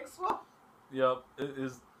legs fall. Yep, it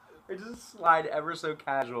is. They just slide ever so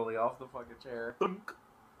casually off the fucking chair.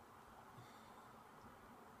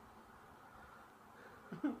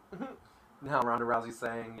 Now Ronda Rousey's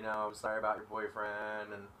saying, you know, I'm sorry about your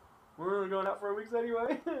boyfriend, and we're only going out for a week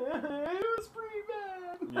anyway. It was pretty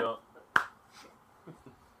bad. Yep.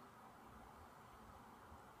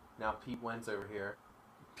 Now Pete Wentz over here.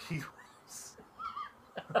 Pete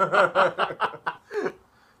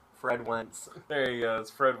Fred Wentz. There you go. It's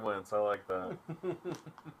Fred Wentz. I like that.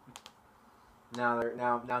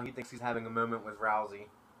 Now he thinks he's having a moment with Rousey.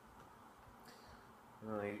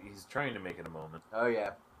 Well, he's trying to make it a moment. Oh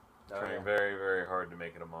yeah. Oh, Trying yeah. very, very hard to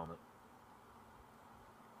make it a moment.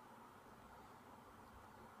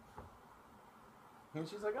 And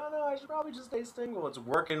she's like, oh no, I should probably just stay single. It's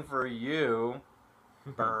working for you.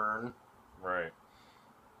 Burn. Right.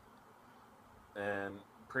 And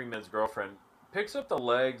Pre-Med's girlfriend picks up the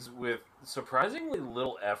legs with surprisingly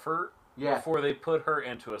little effort Yeah. before they put her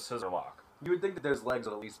into a scissor lock. You would think that those legs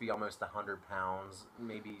would at least be almost 100 pounds,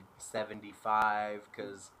 maybe 75,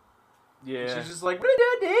 because Yeah. she's just like, what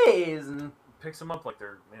are these? And Picks them up like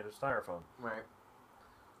they're made of styrofoam. right.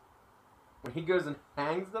 When he goes and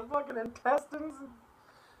hangs the fucking intestines,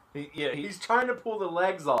 he's trying to pull the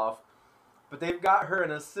legs off, but they've got her in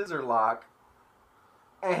a scissor lock,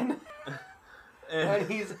 and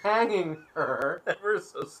and he's hanging her. ever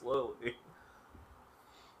so slowly.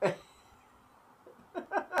 And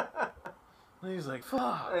he's like,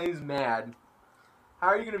 fuck. And he's mad. How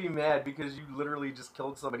are you going to be mad because you literally just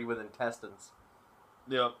killed somebody with intestines?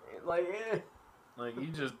 Yep. Like, Like, you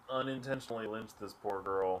just unintentionally lynched this poor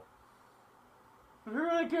girl. if you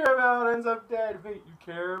really care about it ends up dead, wait, you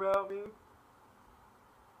care about me?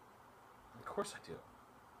 Of course I do.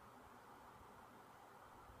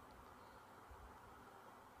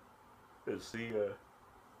 It's the,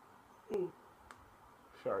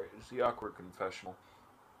 sorry, it's the awkward confessional.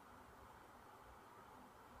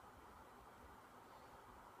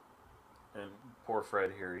 And poor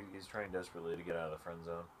Fred here, he's trying desperately to get out of the friend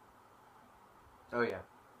zone. Oh yeah,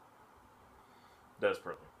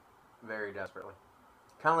 Desperately. very desperately.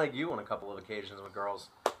 Kind of like you on a couple of occasions with girls.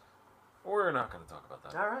 We're not going to talk about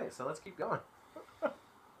that. All right, so let's keep going.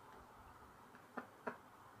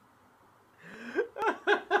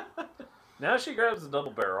 Now she grabs the double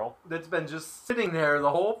barrel, That's been just sitting there the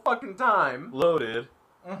whole fucking time. loaded,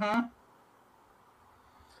 Mm-hmm.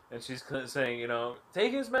 and she's saying, you know,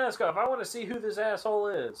 take his mask off. I want to see who this asshole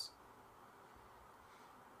is.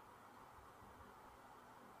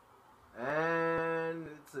 And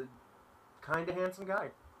it's a kind of handsome guy.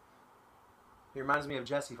 He reminds me of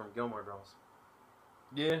Jesse from Gilmore Girls.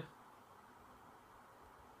 Yeah.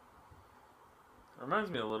 Reminds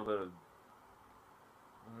me a little bit of...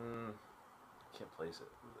 I can't place it.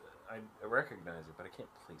 I recognize it, but I can't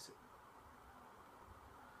place it.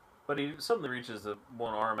 But he suddenly reaches the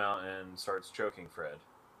one arm out and starts choking Fred.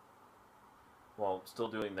 While still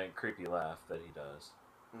doing that creepy laugh that he does.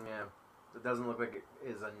 Yeah. It doesn't look like it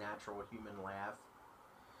is a natural human laugh.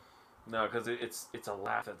 No, because it's a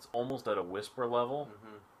laugh that's almost at a whisper level.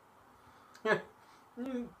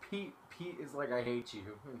 Mm-hmm. Pete is like, I hate you.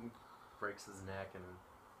 And he breaks his neck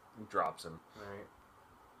and... Drops him. Right.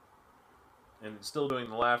 And still doing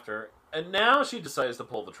the laughter. And now she decides to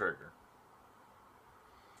pull the trigger.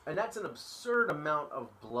 And that's an absurd amount of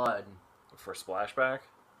blood For splashback.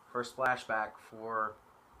 for a splashback for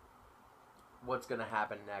what's going to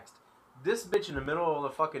happen next. This bitch in the middle of the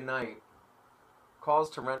fucking night calls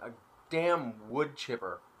to rent a damn wood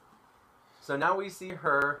chipper. So now we see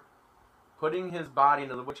her putting his body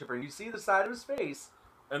into the wood chipper, and you see the side of his face.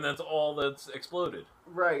 And that's all that's exploded.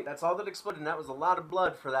 Right, that's all that exploded, and that was a lot of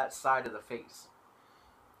blood for that side of the face.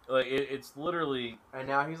 Like, it's literally... And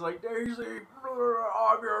now he's like, Daisy,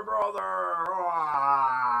 I'm your brother!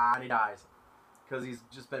 And he dies. Because he's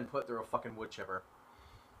just been put through a fucking wood chipper.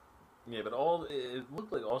 Yeah, but it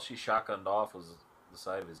looked like all she shotgunned off was the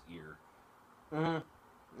side of his ear.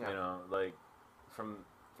 Mm-hmm. Yeah. You know, like, from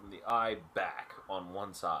the eye back on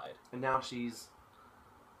one side. And now she's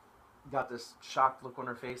got this shocked look on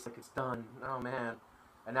her face like it's done. Oh, man.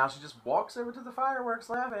 And now she just walks over to the fireworks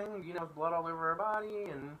laughing, you know, with blood all over her body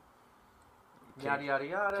and yada, yada,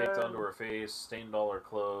 yada. Caked onto her face, stained all her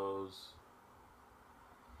clothes.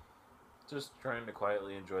 Just trying to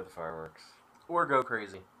quietly enjoy the fireworks. Or go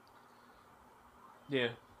crazy. Yeah.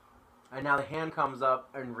 And now the hand comes up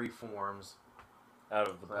and reforms. Out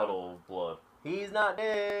of the puddle of blood. He's not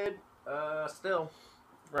dead. Still.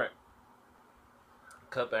 Right.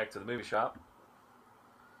 Cut back to the movie shop.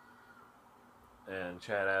 And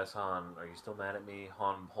Chad asks Han, "Are you still mad at me?"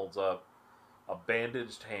 Han holds up a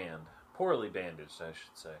bandaged hand. Poorly bandaged, I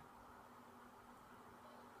should say.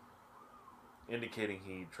 Indicating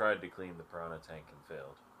he tried to clean the piranha tank and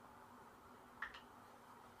failed.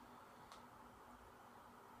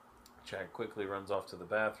 Chad quickly runs off to the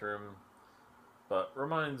bathroom, but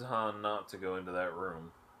reminds Han not to go into that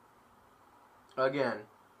room. Again.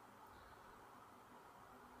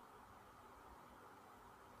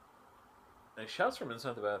 And he shouts from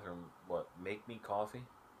inside the bathroom, "What, make me coffee?"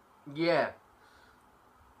 Yeah.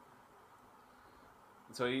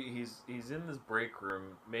 So he's in this break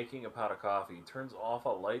room making a pot of coffee. He turns off a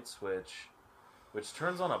light switch, which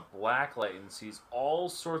turns on a black light and sees all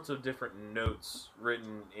sorts of different notes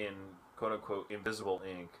written in quote-unquote invisible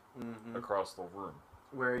ink across the room.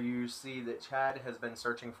 Where you see that Chad has been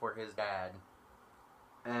searching for his dad.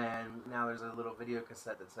 And now there's a little video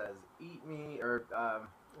cassette that says, "Eat me," or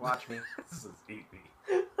 "Watch me." This is Eat Me.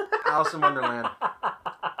 Alice in Wonderland.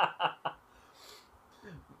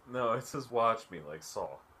 No, it says "Watch Me," like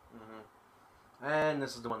Saw. And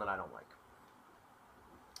this is the one that I don't like.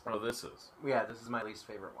 Oh, this is? Yeah, this is my least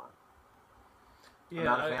favorite one. Yeah, I'm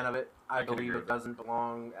not a fan of it. I can believe agree it with that. doesn't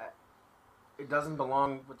belong. It doesn't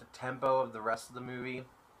belong with the tempo of the rest of the movie.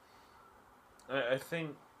 I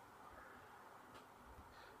think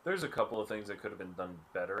there's a couple of things that could have been done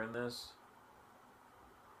better in this.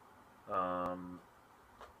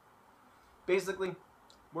 Basically,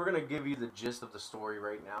 we're going to give you the gist of the story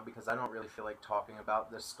right now because I don't really feel like talking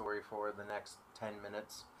about this story for the next 10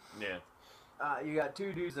 minutes. Yeah. You got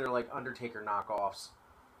two dudes that are like Undertaker knockoffs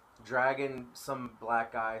dragging some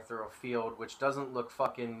black guy through a field, which doesn't look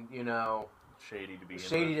fucking, you know, Shady to be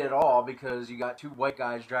shady at all because you got two white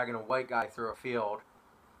guys dragging a white guy through a field.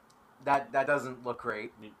 That doesn't look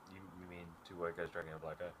great. You mean two white guys dragging a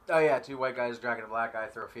black guy? Oh yeah, two white guys dragging a black guy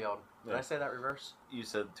through a field. Did Yeah. I say that reverse? You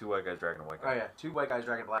said two white guys dragging a white guy. Oh yeah, two white guys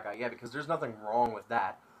dragging a black guy. Yeah, because there's nothing wrong with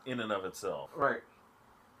that. In and of itself. Right.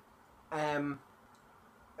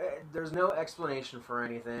 There's no explanation for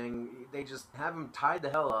anything. They just have him tied the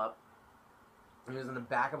hell up. He was in the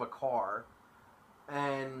back of a car.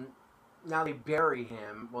 And now they bury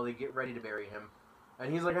him. Well, they get ready to bury him.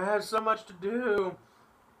 And he's like, "I have so much to do."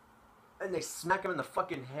 And they smack him in the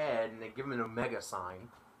fucking head and they give him an Omega sign.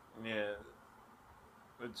 Yeah.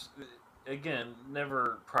 Which, again,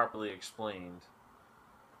 never properly explained.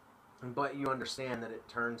 But you understand that it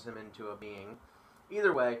turns him into a being.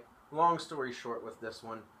 Either way, long story short with this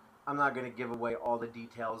one, I'm not going to give away all the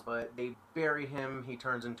details, but they bury him, he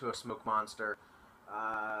turns into a smoke monster.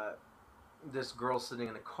 This girl's sitting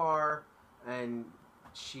in a car, and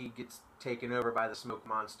she gets taken over by the smoke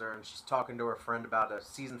monster, and she's talking to her friend about a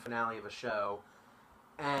season finale of a show,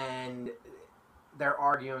 and they're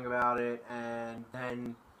arguing about it, and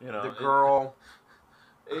then You know, the girl...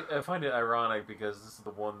 I find it ironic because this is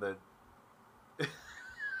the one that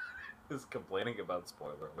is complaining about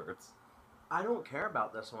spoiler alerts. I don't care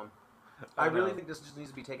about this one. I I really know. think this just needs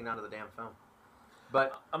to be taken out of the damn film.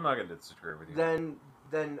 But I'm not going to disagree with you.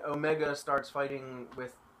 then Omega starts fighting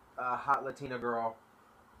with a hot Latina girl,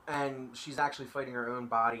 and she's actually fighting her own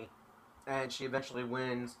body, and she eventually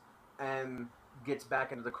wins and gets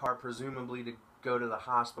back into the car, presumably to go to the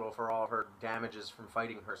hospital for all of her damages from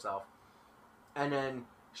fighting herself. And then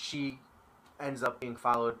she ends up being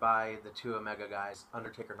followed by the two Omega guys,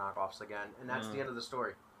 Undertaker knockoffs again, and that's the end of the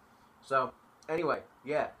story. So, anyway,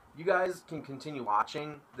 yeah, you guys can continue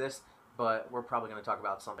watching this, but we're probably going to talk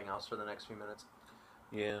about something else for the next few minutes.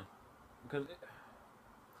 Yeah. Because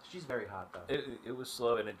She's very hot, though. it was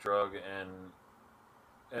slow and it drug, and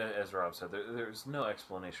as Rob said, there's no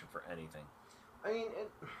explanation for anything. I mean,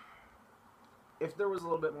 if there was a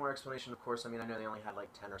little bit more explanation, of course. I mean, I know they only had like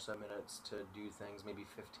 10 or so minutes to do things, maybe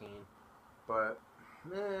 15, but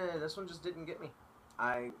this one just didn't get me.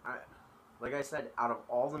 I like I said, out of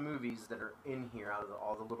all the movies that are in here, out of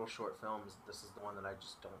all the little short films, this is the one that I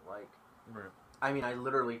just don't like. Right. I mean, I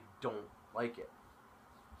literally don't like it,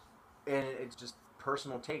 and it's just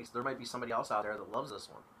personal taste. There might be somebody else out there that loves this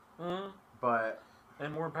one, but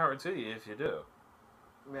and more power to you if you do.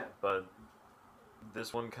 Yeah. But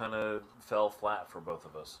this one kind of fell flat for both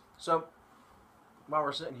of us. So, while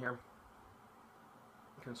we're sitting here,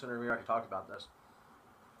 considering we already talked about this,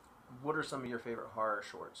 what are some of your favorite horror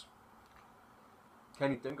shorts?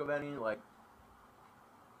 Can you think of any, like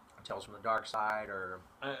Tales from the Dark Side, or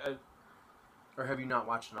have you not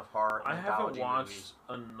watched enough horror I haven't anthology watched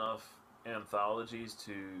movies? enough anthologies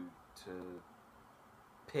to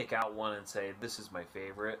pick out one and say this is my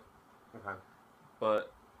favorite. Okay.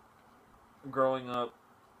 But growing up,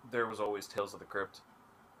 there was always Tales of the Crypt.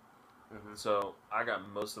 Mm-hmm. So I got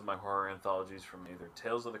most of my horror anthologies from either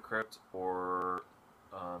Tales of the Crypt or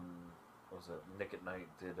what was it? Nick at Night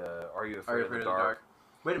did Are You Afraid, of the Dark?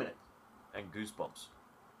 Wait a minute. And Goosebumps.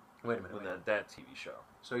 Wait a minute. With that TV show.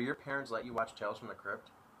 So your parents let you watch Tales from the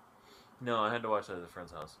Crypt? No, I had to watch that at a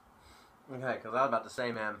friend's house. Okay, because I was about to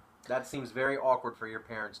say, man, that seems very awkward for your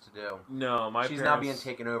parents to do. No, She's now being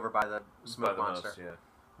taken over by the smoke monster. Mouse, yeah.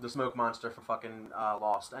 The smoke monster from fucking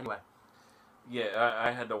Lost. Anyway. Yeah,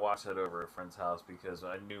 I had to watch that over at a friend's house because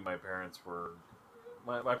I knew my parents were...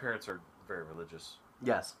 My parents are very religious.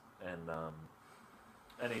 Yes. And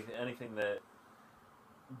anything that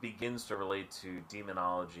begins to relate to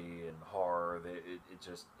demonology and horror,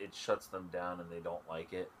 it shuts them down and they don't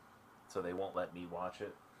like it. So they won't let me watch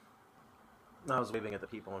it. I was waving at the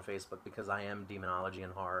people on Facebook because I am demonology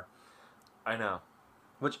and horror. I know.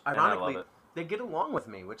 Which, And I ironically, love it. they get along with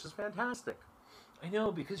me, which is fantastic. I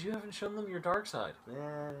know, because you haven't shown them your dark side.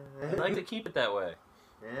 Yeah. I'd like to keep it that way.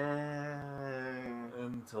 Yeah.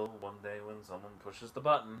 Until one day when someone pushes the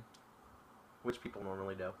button. Which people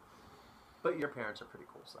normally do. But your parents are pretty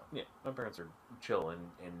cool, so. Yeah, my parents are chill in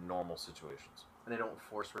normal situations. And they don't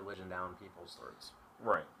force religion down people's throats.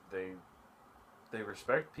 Right. They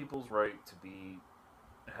respect people's right to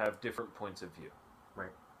have different points of view.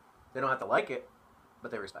 Right. They don't have to like it,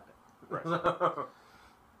 but they respect it. Right.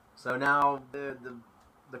 So now the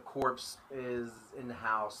corpse is in the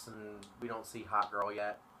house, and we don't see Hot Girl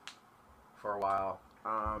yet for a while.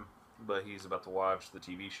 But he's about to watch the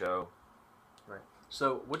TV show. Right.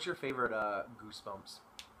 So, what's your favorite Goosebumps?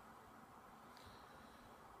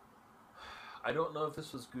 I don't know if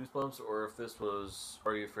this was Goosebumps or if this was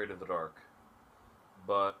Are You Afraid of the Dark?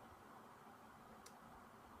 But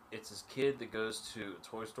it's this kid that goes to a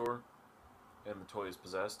toy store and the toy is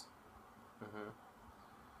possessed. Mm-hmm.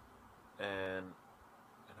 And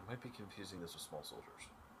I might be confusing this with Small Soldiers.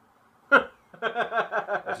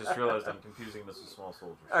 I just realized I'm confusing this with Small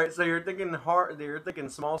Soldiers. All right, so you're thinking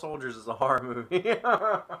Small Soldiers is a horror movie.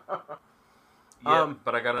 Yeah,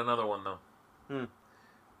 but I got another one though. Hmm.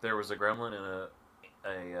 There was a gremlin in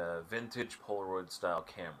a vintage Polaroid style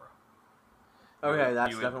camera. Okay,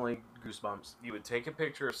 that's definitely Goosebumps. You would take a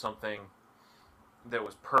picture of something that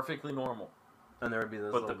was perfectly normal, And there would be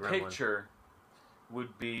this but little the gremlin. picture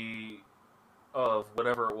would be of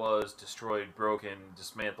whatever it was, destroyed, broken,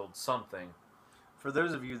 dismantled, something. For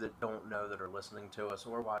those of you that don't know that are listening to us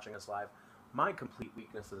or watching us live, my complete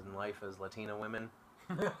weaknesses in life is Latina women.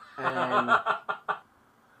 And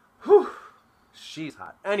whew, she's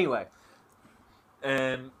hot. Anyway.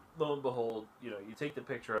 And lo and behold, you take the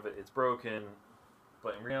picture of it, it's broken,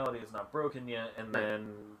 but in reality it's not broken yet, and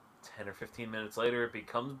then 10 or 15 minutes later it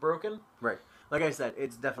becomes broken. Right. Like I said,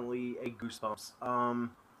 it's definitely a Goosebumps.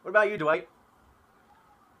 What about you, Dwight?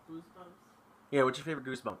 Goosebumps. Yeah, what's your favorite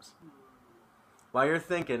Goosebumps? While you're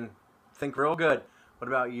thinking, think real good. What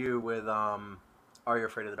about you with Are You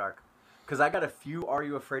Afraid of the Dark? Because I got a few Are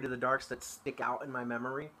You Afraid of the Darks that stick out in my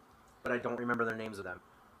memory, but I don't remember the names of them.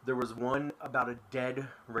 There was one about a dead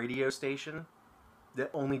radio station that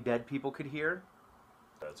only dead people could hear.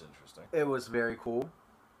 That's interesting. It was very cool.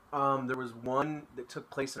 There was one that took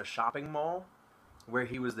place in a shopping mall where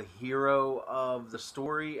he was the hero of the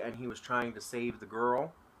story and he was trying to save the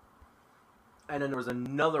girl. And then there was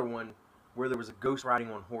another one where there was a ghost riding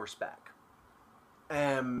on horseback.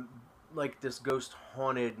 And like this ghost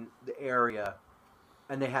haunted the area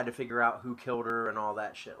and they had to figure out who killed her and all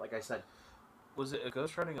that shit. Like I said, Was it a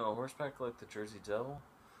ghost riding on a horseback like the Jersey Devil?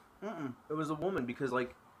 it was a woman because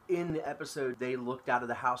like in the episode they looked out of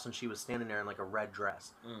the house and she was standing there in like a red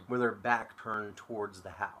dress with her back turned towards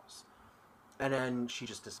the house. and then she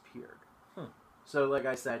just disappeared. Hmm. So, like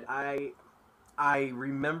I said, I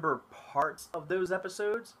remember parts of those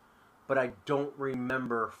episodes, but I don't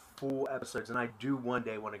remember full episodes, and I do one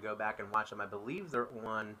day want to go back and watch them. I believe they're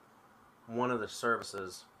on one of the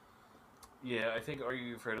services. Yeah, I think Are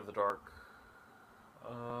You Afraid of the Dark?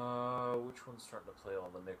 Which one's starting to play all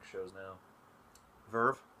the Nick shows now?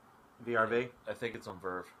 Verve? VRV? I think it's on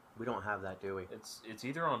Verve. We don't have that, do we? It's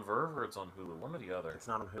either on Verve or it's on Hulu. One or the other. It's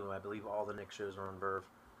not on Hulu. I believe all the Nick shows are on Verve.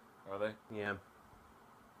 Are they? Yeah.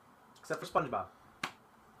 Except for SpongeBob.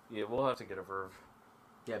 Yeah, we'll have to get a Verve.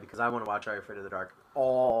 Yeah, because I want to watch Are You Afraid of the Dark.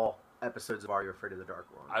 All episodes of Are You Afraid of the Dark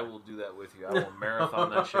were on. I will do that with you. I will marathon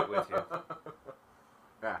that shit with you.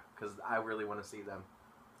 Yeah, because I really want to see them.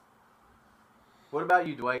 What about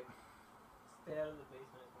you, Dwight? Stay out of the basement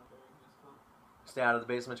is my favorite Goosebump. Stay Out of the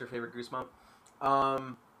Basement, your favorite Goosebump?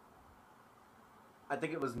 I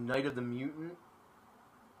think it was Night of the Mutant.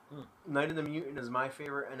 Night of the Mutant is my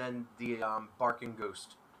favorite, and then the Barking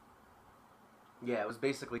Ghost. Yeah, it was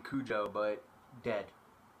basically Cujo, but dead.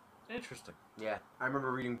 Interesting. Yeah, I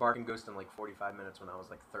remember reading Barking Ghost in like 45 minutes when I was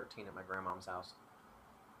like 13 at my grandmom's house.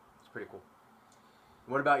 It's pretty cool.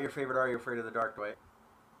 What about your favorite Are You Afraid of the Dark, Dwight?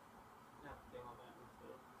 No, they want that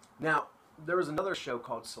instead. Now, there was another show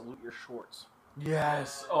called Salute Your Shorts.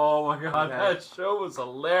 Yes. Oh my god, Okay. that show was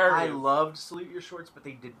hilarious. I loved Salute Your Shorts, but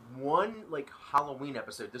they did one like Halloween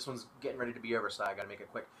episode. This one's getting ready to be over, so I gotta make it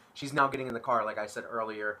quick. She's now getting in the car, like I said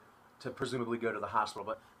earlier, to presumably go to the hospital.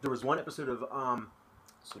 But there was one episode of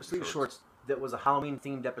Salute Your Shorts that was a Halloween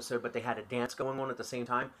themed episode, but they had a dance going on at the same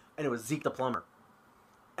time, and it was Zeke the Plumber.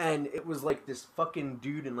 And it was like this fucking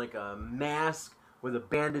dude in like a mask with a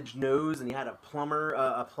bandaged nose, and he had a plunger.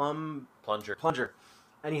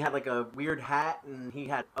 And he had like a weird hat, and he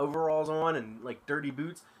had overalls on and like dirty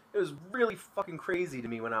boots. It was really fucking crazy to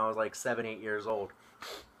me when I was like 7, 8 years old.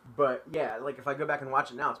 But yeah, like if I go back and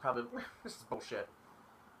watch it now, it's probably, this is bullshit.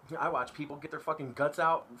 I watch people get their fucking guts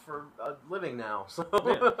out for a living now. So.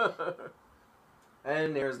 Yeah.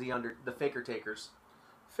 And there's the Faker Takers.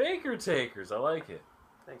 Faker Takers, I like it.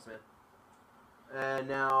 Thanks, man. And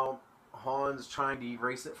now Han's trying to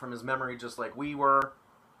erase it from his memory, just like we were.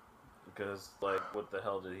 Because, like, what the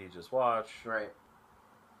hell did he just watch? Right.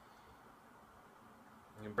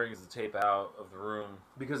 He brings the tape out of the room.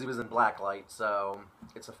 Because he was in black light, so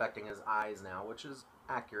it's affecting his eyes now, which is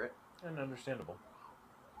accurate. And understandable.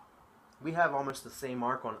 We have almost the same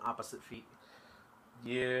mark on opposite feet.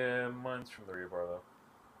 Yeah, mine's from the rebar,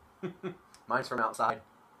 though. Mine's from outside.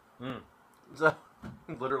 So,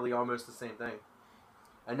 literally almost the same thing.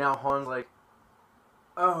 And now Han's like,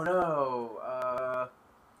 oh no,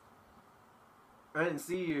 I didn't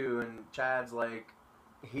see you. And Chad's like,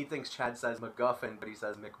 he thinks Chad says MacGuffin, but he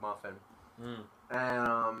says McMuffin.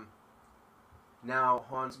 And now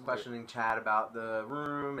Han's questioning Chad about the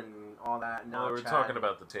room and all that. And now we were Chad, talking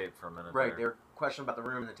about the tape for a minute. right, there. they were questioning about the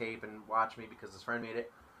room and the tape and watch me because his friend made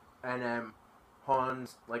it. And then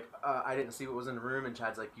Han's like, I didn't see what was in the room. And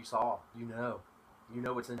Chad's like, you saw. You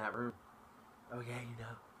know what's in that room. Oh yeah, you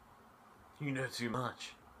know. You know too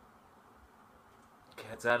much.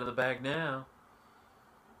 Cat's out of the bag now.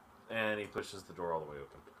 And he pushes the door all the way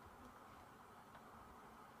open.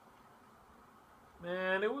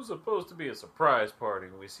 Man, it was supposed to be a surprise party.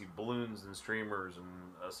 We see balloons and streamers and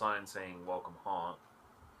a sign saying, welcome haunt.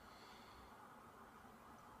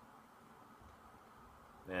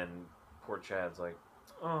 And poor Chad's like,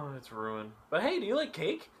 oh, it's ruined. But hey, do you like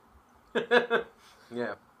cake?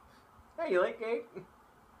 Yeah. Hey, you like cake?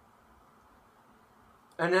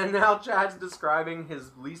 And then now Chad's describing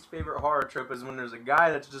his least favorite horror trope is when there's a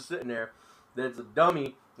guy that's just sitting there, that's a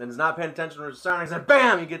dummy, and is not paying attention to his surroundings, and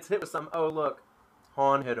bam, he gets hit with something. Oh, look.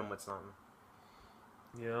 Han hit him with something.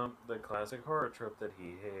 Yeah, the classic horror trope that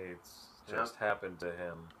he hates just happened to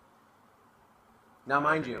him. Now,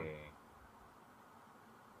 mind you,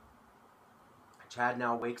 Chad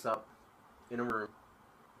now wakes up in a room,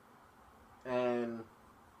 and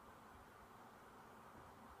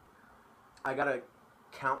I gotta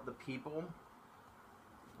count the people.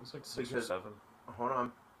 It's like 6 or Because- 7. Hold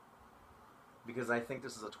on. Because I think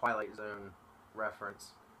this is a Twilight Zone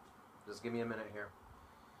reference. Just give me a minute here.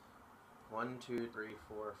 1, 2, 3,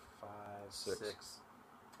 4, 5, 6.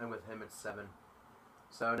 And with him it's 7.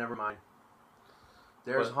 So never mind.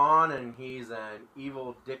 There's What? Han, and he's an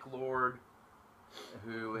evil dick lord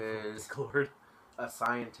who is Lord. a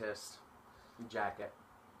scientist jacket.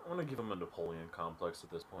 I want to give him a Napoleon complex at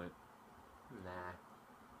this point. Nah.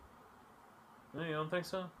 No, you don't think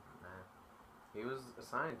so? Nah. He was a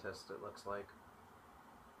scientist, it looks like.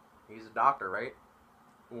 He's a doctor, right?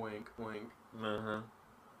 Wink, wink. Uh-huh.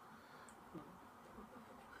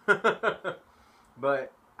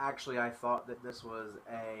 But actually, I thought that this was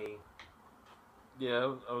a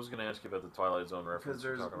Yeah, I was going to ask you about the Twilight Zone because reference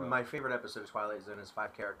you're there's talking about. my favorite episode of Twilight Zone is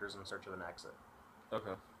 5 characters in search of an exit,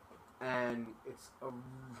 Okay. and it's a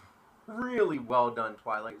really well done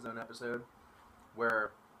Twilight Zone episode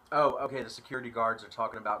where the security guards are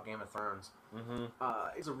talking about Game of Thrones. Mm-hmm.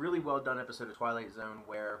 It's a really well done episode of Twilight Zone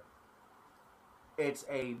where it's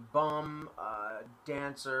a bum,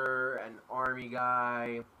 dancer, an army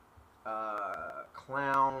guy,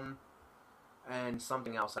 clown, and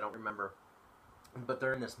something else I don't remember. But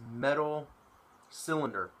they're in this metal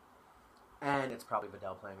cylinder, and it's probably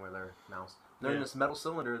Vidal playing with their mouse. They're in this metal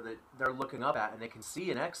cylinder that they're looking up at, and they can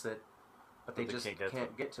see an exit, but they just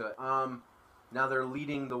can't get to it. Now they're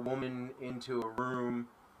leading the woman into a room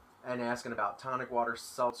and asking about tonic water,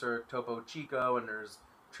 seltzer, Topo Chico, and there's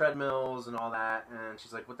treadmills and all that. And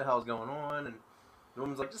she's like, "What the hell is going on?" And the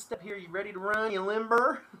woman's like, "Just step here. You ready to run? You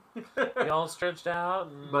limber?" You all stretched out.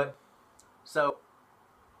 And... But so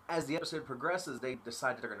as the episode progresses, they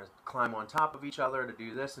decide that they're going to climb on top of each other to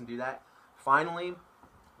do this and do that. Finally,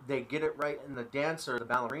 they get it right, and the dancer, the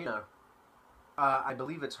ballerina, I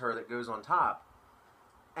believe it's her that goes on top.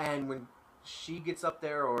 And when she gets up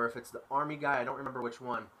there, or if it's the army guy, I don't remember which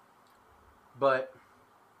one. But,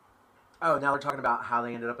 now they're talking about how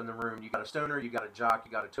they ended up in the room. You got a stoner, you got a jock,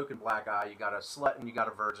 you got a token black eye, you got a slut, and you got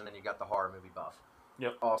a virgin, and you got the horror movie buff.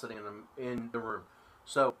 Yep. All sitting in the room.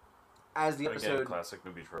 So, as the episode... Again, classic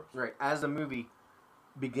movie tropes. Right. As the movie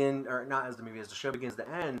as the show begins to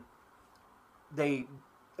end, they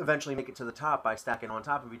eventually make it to the top by stacking on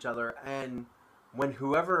top of each other, and when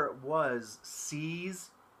whoever it was sees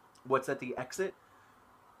what's at the exit,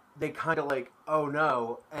 they kind of like, oh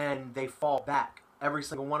no, and they fall back. Every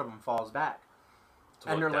single one of them falls back. So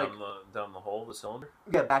and what, they're down the hole of the cylinder?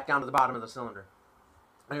 Yeah, back down to the bottom of the cylinder.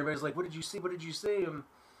 And everybody's like, what did you see? What did you see? And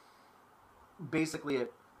basically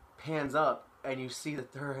it pans up, and you see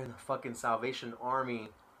that they're in a fucking Salvation Army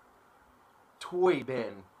toy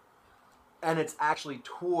bin. And it's actually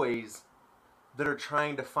toys that are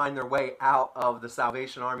trying to find their way out of the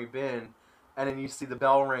Salvation Army bin. And then you see the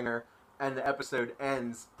bell ringer, and the episode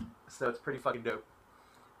ends. So it's pretty fucking dope.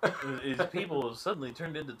 Is people have suddenly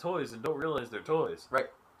turned into toys and don't realize they're toys. Right.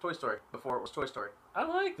 Toy Story. Before it was Toy Story. I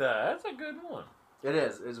like that. That's a good one. It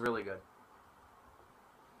is. It's really good.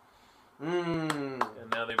 And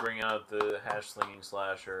now they bring out the hash-slinging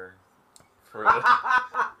slasher for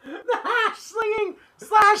The hash-slinging,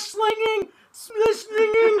 slash-slinging,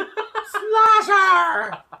 slinging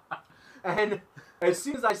slasher! And as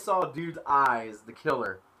soon as I saw dude's eyes, the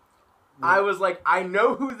killer, I was like, I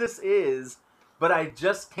know who this is, but I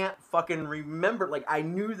just can't fucking remember. Like, I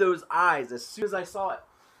knew those eyes as soon as I saw it.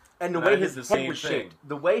 And the way his head was shaped.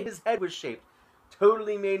 The way his head was shaped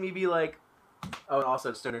totally made me be like... Oh, and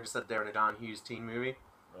also Stoner just said they're in a Don Hughes teen movie.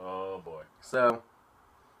 Oh, boy. So,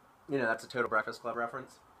 that's a Total Breakfast Club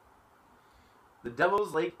reference. The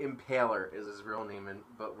Devil's Lake Impaler is his real name,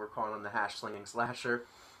 but we're calling him the hash-slinging slasher.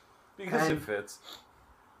 Because it fits.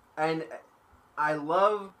 And I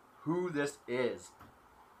love who this is.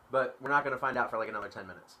 But we're not going to find out for like another 10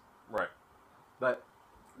 minutes. Right. But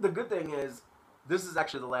the good thing is, this is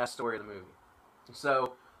actually the last story of the movie.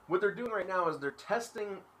 So, what they're doing right now is they're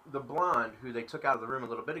testing the blonde, who they took out of the room a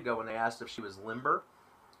little bit ago when they asked if she was limber.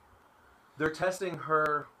 They're testing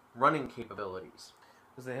her running capabilities.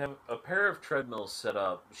 Because they have a pair of treadmills set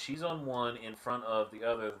up. She's on one in front of the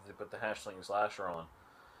other that they put the hash-slinging slasher on.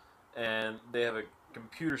 And they have a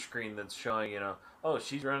computer screen that's showing, oh,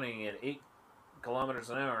 she's running at 8 kilometers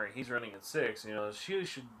an hour and he's running at 6. She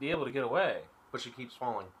should be able to get away. But she keeps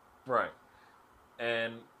falling. Right.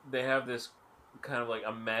 And they have this kind of like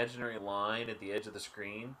imaginary line at the edge of the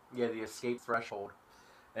screen. Yeah, the escape threshold.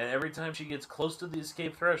 And every time she gets close to the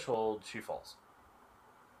escape threshold, she falls.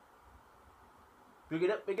 Pick it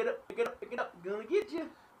up, pick it up, pick it up, pick it up. Gonna get you.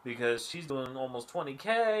 Because she's doing almost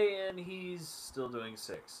 20K and he's still doing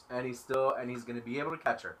 6. And he's gonna be able to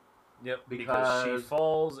catch her. Yep, because she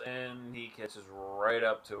falls and he catches right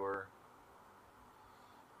up to her.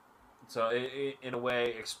 So, in a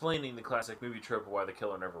way, explaining the classic movie trope of why the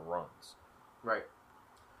killer never runs. Right.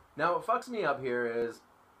 Now, what fucks me up here is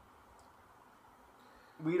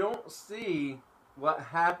we don't see what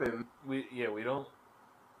happened. We don't.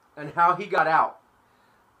 And how he got out.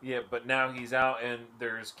 Yeah, but now he's out, and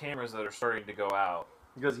there's cameras that are starting to go out.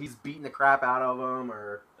 Because he's beating the crap out of them,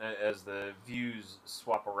 or... As the views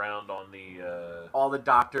swap around on the... All the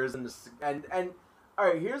doctors and the... And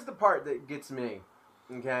alright, here's the part that gets me.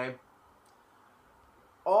 Okay?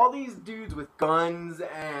 All these dudes with guns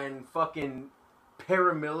and fucking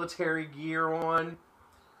paramilitary gear on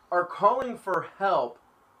are calling for help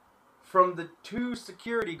from the 2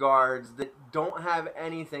 security guards that don't have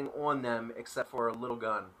anything on them except for a little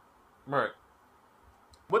gun. Right.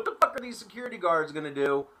 What the fuck are these security guards gonna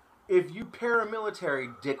do if you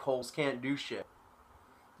paramilitary dickholes can't do shit?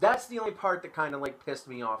 That's the only part that kind of like pissed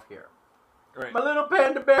me off here. Right. My little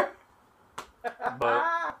panda bear.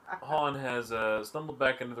 But Han has stumbled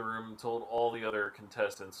back into the room and told all the other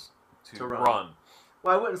contestants to run.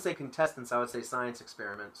 Well, I wouldn't say contestants. I would say science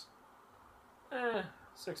experiments.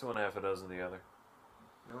 6 of one, half a dozen the other.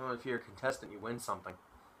 Well, if you're a contestant, you win something.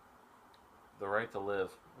 The right to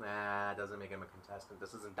live. Nah, it doesn't make him a contestant.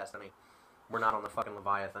 This isn't Destiny. We're not on the fucking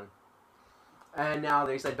Leviathan. And now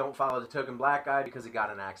they said don't follow the token black guy because he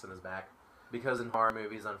got an axe in his back. Because in horror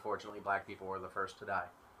movies, unfortunately, black people were the first to die.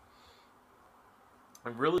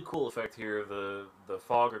 A really cool effect here, the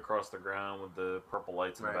fog across the ground with the purple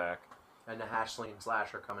lights in the back. And the hash-slinging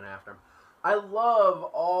slasher coming after him. I love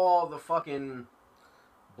all the fucking...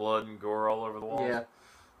 blood and gore all over the walls. Yeah.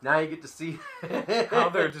 Now you get to see... how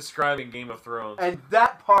they're describing Game of Thrones. And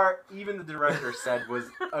that part, even the director said, was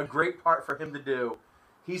a great part for him to do.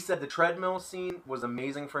 He said the treadmill scene was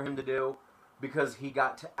amazing for him to do because he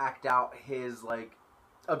got to act out his, like,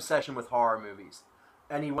 obsession with horror movies.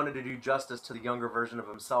 And he wanted to do justice to the younger version of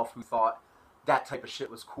himself who thought that type of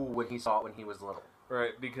shit was cool when he saw it when he was little.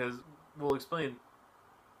 Right, because, we'll explain,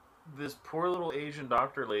 this poor little Asian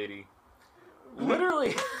doctor lady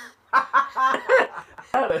literally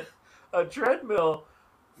had a treadmill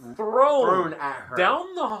thrown at her.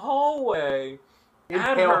 down the hallway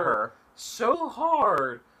at Impale her so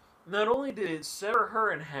hard. Not only did it sever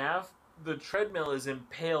her in half, the treadmill is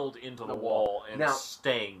impaled into the wall and now,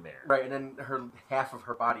 staying there. Right, and then half of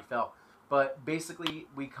her body fell. But basically,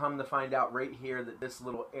 we come to find out right here that this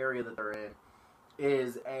little area that they're in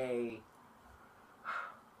is a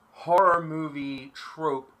horror movie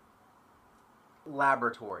trope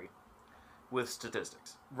laboratory. With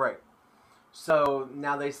statistics. Right. So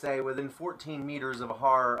now they say within 14 meters of a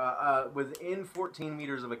horror, within 14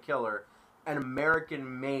 meters of a killer, an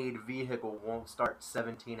American-made vehicle won't start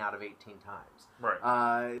 17 out of 18 times.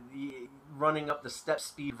 Right. Running up the step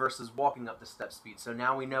speed versus walking up the step speed. So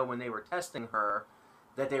now we know when they were testing her,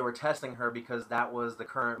 that they were testing her because that was the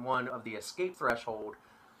current one of the escape threshold,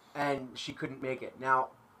 and she couldn't make it. Now,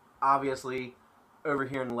 obviously, over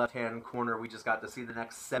here in the left-hand corner, we just got to see the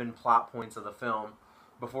next 7 plot points of the film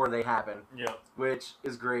before they happen. Yeah. Which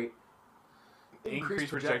is great.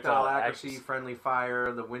 Increased projectile accuracy, friendly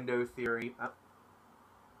fire, the window theory.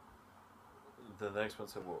 The next one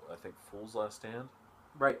said, well, I think Fool's Last Stand?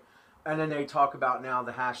 Right. And then they talk about now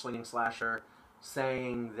the hash-slinging slasher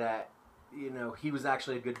saying that, you know, he was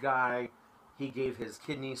actually a good guy. He gave his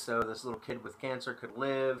kidney so this little kid with cancer could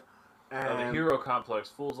live. And the hero complex,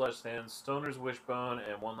 Fool's Last Stand, Stoner's Wishbone,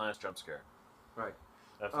 and one last jump scare. Right.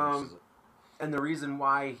 That finishes it. And the reason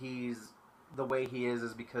why he's the way he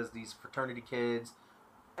is because these fraternity kids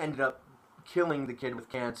ended up killing the kid with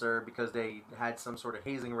cancer because they had some sort of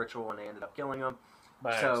hazing ritual and they ended up killing him.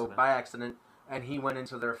 By accident. And he went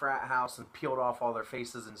into their frat house and peeled off all their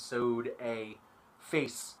faces and sewed a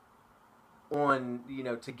face on, you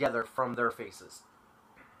know, together from their faces.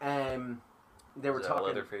 And they were talking...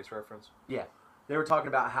 Leatherface reference? Yeah. They were talking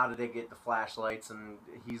about how did they get the flashlights and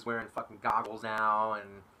he's wearing fucking goggles now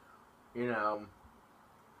and, you know...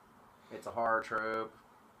 It's a horror trope.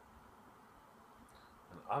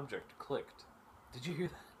 An object clicked. Did you hear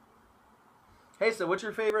that? Hey, so what's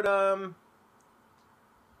your favorite, Are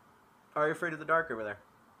You Afraid of the Dark over there?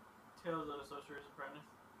 Tales of the Sorcerer's Apprentice.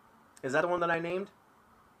 Is that the one that I named?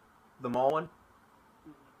 The mall one?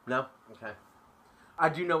 Mm-hmm. No? Okay. I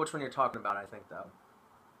do know which one you're talking about, I think, though.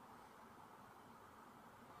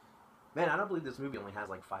 Man, I don't believe this movie only has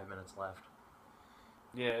like 5 minutes left.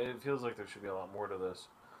 Yeah, it feels like there should be a lot more to this.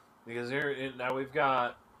 Because now we've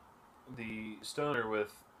got the stoner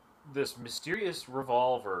with this mysterious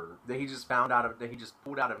revolver That he just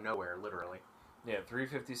pulled out of nowhere, literally. Yeah,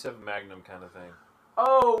 357 Magnum kind of thing.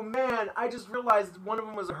 Oh, man, I just realized one of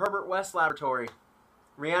them was a Herbert West laboratory.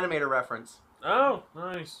 Reanimator reference. Oh,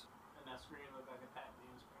 nice. And that screen looked like a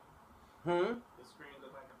Pac-Man screen. The screen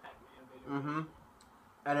looked like a Pac-Man video.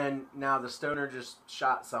 And then now the stoner just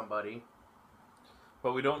shot somebody.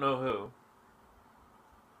 But we don't know who.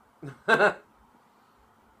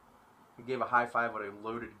 He gave a high five with a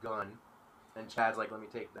loaded gun. And Chad's like, let me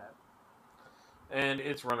take that. And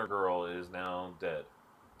its runner girl is now dead.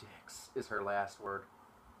 Dicks is her last word.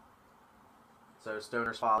 So,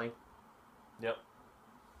 Stoner's Folly. Yep.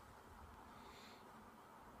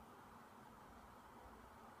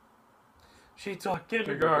 She taught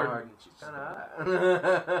kindergarten. She's kind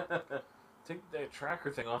of... Take that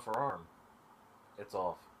tracker thing off her arm. It's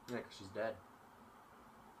off. Yeah, because she's dead.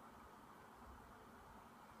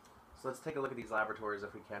 So let's take a look at these laboratories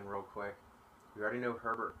if we can real quick. We already know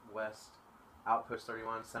Herbert West, Outpost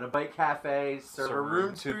 31, Cenobite Cafe, Server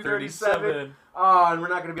Room 237. Oh, and we're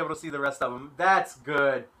not going to be able to see the rest of them. That's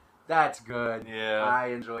good. That's good. Yeah. I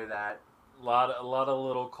enjoy that. A lot of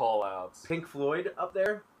little call outs. Pink Floyd up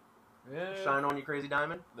there. Yeah. Shine on you, crazy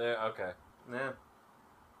diamond. There. Okay. Yeah.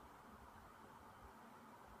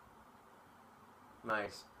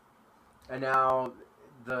 Nice. And now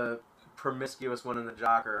the promiscuous one and the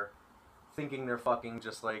jocker thinking they're fucking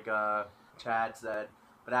just like Chad said,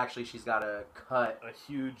 but actually she's got a cut. A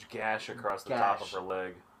huge gash across the top of her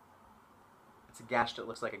leg. It's a gash that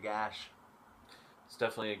looks like a gash. It's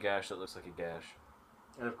definitely a gash that looks like a gash.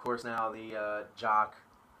 And of course now the jock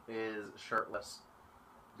is shirtless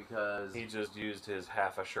because he just used his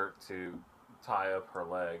half a shirt to tie up her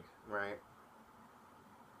leg. Right.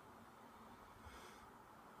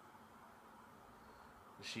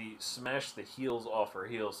 She smashed the heels off her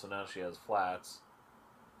heels, so now she has flats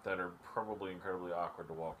that are probably incredibly awkward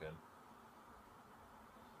to walk in.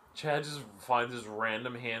 Chad just finds his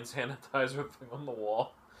random hand sanitizer thing on the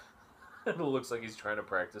wall. And it looks like he's trying to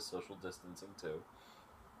practice social distancing, too.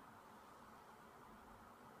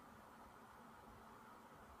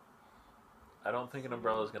 I don't think an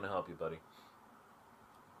umbrella is going to help you, buddy.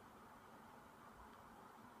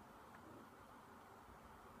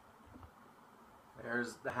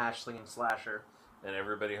 There's the hash slinging slasher. And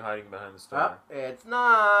everybody hiding behind the star. Oh, it's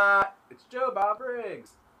not. It's Joe Bob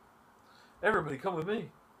Briggs. Everybody come with me. Is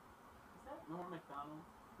that Norm Macdonald?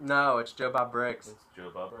 No, it's Joe Bob Briggs. It's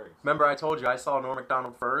Joe Bob Briggs. Remember I told you I saw Norm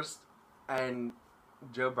Macdonald first, and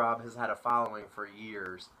Joe Bob has had a following for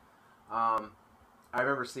years. I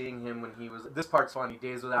remember seeing him when he was... This part's funny.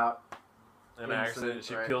 Days Without An accident.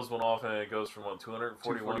 She right? peels one off and it goes from, what,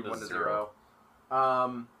 241 to 0.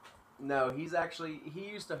 No, he's actually... He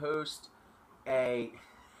used to host a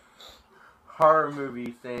horror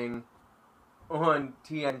movie thing on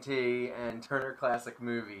TNT and Turner Classic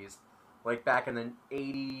Movies. Like back in the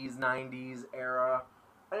 80s, 90s era.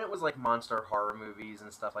 And it was like monster horror movies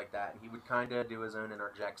and stuff like that. And he would kind of do his own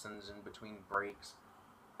interjections in between breaks.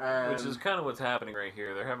 Which is kind of what's happening right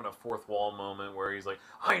here. They're having a fourth wall moment where he's like,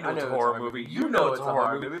 I know it's a it's horror movie. You know it's a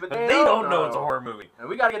horror movie. But they don't know it's a horror movie. And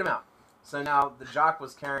we gotta get him out. So now the jock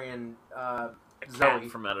was carrying A Zoe. cat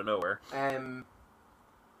from out of nowhere. And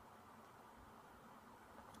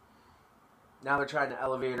now they're trying to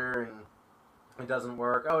elevate her and it doesn't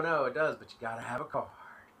work. Oh no, it does, but you gotta have a card.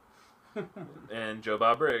 And Joe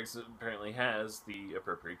Bob Briggs apparently has the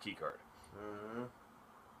appropriate key card. Mm-hmm.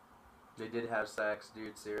 They did have sex,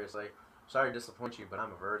 dude, seriously. Sorry to disappoint you, but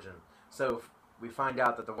I'm a virgin. So we find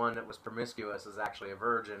out that the one that was promiscuous is actually a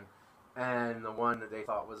virgin, and the one that they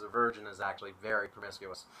thought was a virgin is actually very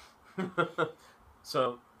promiscuous.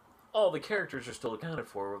 So all the characters are still accounted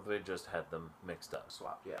for, they just had them mixed up.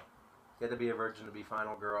 Swapped, yeah. You have to be a virgin to be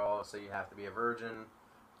final girl, so you have to be a virgin.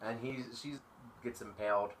 And she gets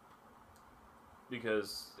impaled.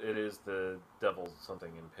 Because it is the devil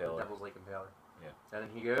something impaler. The Devil's Lake Impaler. Yeah. And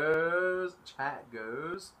then he goes, chat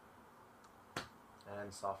goes,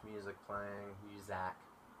 and soft music playing, Zach.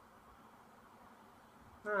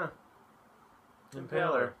 Huh.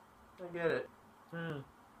 Impaler. I get it.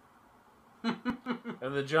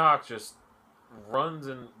 And the jock just runs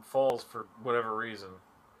and falls for whatever reason.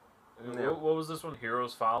 Yeah. What was this one?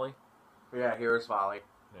 Hero's Folly? Yeah, Hero's Folly.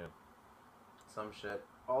 Yeah. Some shit.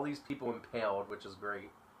 All these people impaled, which is great.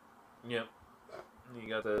 Yep. You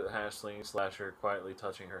got the hash slinging slasher quietly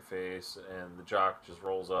touching her face, and the jock just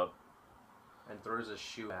rolls up. And throws a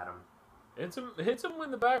shoe at him. Hits him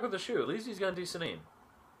in the back with a shoe. At least he's got a decent aim.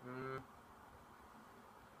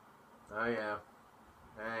 Oh, yeah.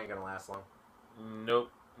 That ain't gonna last long. Nope.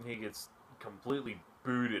 He gets completely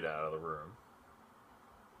booted out of the room.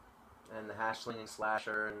 And the hash slinging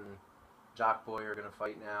slasher and Jock Boy are gonna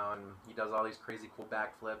fight now, and he does all these crazy cool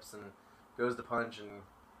backflips and goes to punch and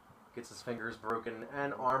gets his fingers broken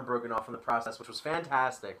and arm broken off in the process, which was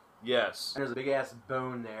fantastic. Yes. And there's a big ass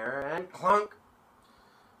bone there, and clunk!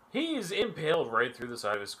 He's impaled right through the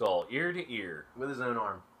side of his skull, ear to ear. With his own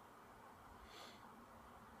arm.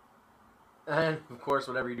 And, of course,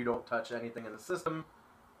 whatever you do, don't touch anything in the system.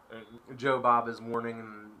 Joe Bob is warning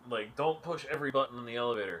and... Like, don't push every button on the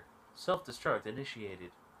elevator. Self-destruct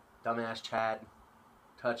initiated. Dumbass Chad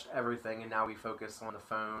touched everything, and now we focus on the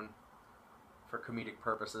phone for comedic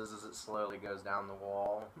purposes as it slowly goes down the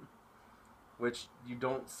wall. Which you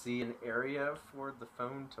don't see an area for the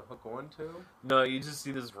phone to hook onto. No, you just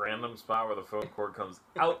see this random spot where the phone cord comes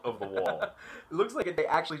out of the wall. It looks like they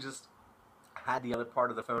actually just had the other part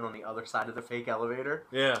of the phone on the other side of the fake elevator.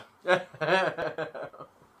 Yeah.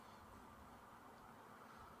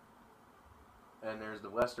 And there's the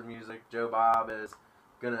Western music. Joe Bob is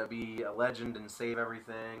gonna be a legend and save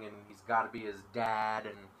everything, and he's got to be his dad,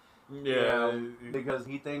 and Yeah. you know, because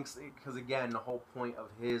he thinks, because again, the whole point of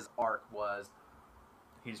his arc was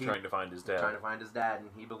He's trying to find his dad. trying to find his dad, and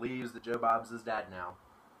he believes that Joe Bob's his dad now.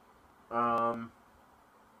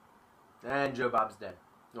 And Joe Bob's dead.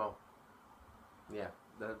 Well, yeah,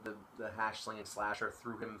 the hash slinging slasher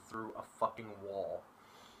threw him through a fucking wall.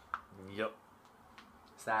 Yep.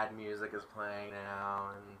 Sad music is playing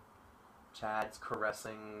now, and Chad's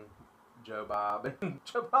caressing Joe Bob, and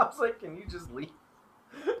Joe Bob's like, "Can you just leave?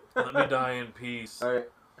 Let me die in peace." All right.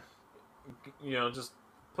 You know, just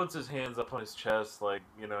puts his hands up on his chest like,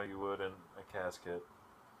 you know, you would in a casket.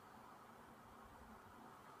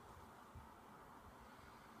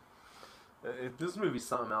 This movie's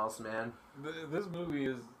something else, man. This movie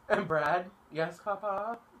is... And Brad, yes,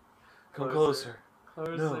 Papa. Come closer.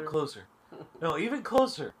 Closer. No, closer. No, even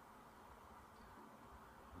closer.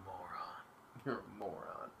 Moron. You're a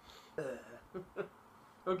moron.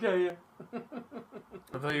 Okay. Yeah.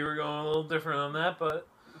 I thought you were going a little different on that, but...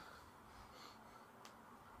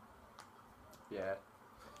 Yeah.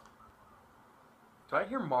 Do I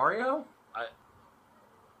hear Mario?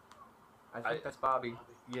 I think that's Bobby.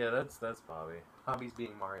 Yeah, that's Bobby. Bobby's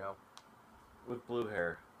being Mario. With blue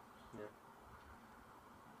hair. Yeah.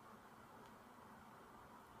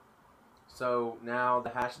 So now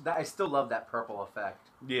the hash... I still love that purple effect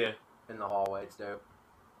Yeah. in the hallway. It's dope.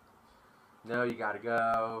 No, you gotta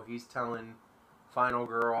go. He's telling Final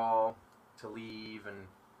Girl to leave, and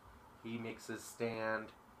he makes his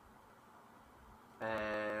stand.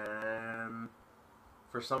 And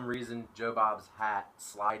for some reason, Joe Bob's hat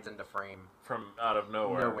slides into frame. From out of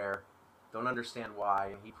nowhere. Don't understand why.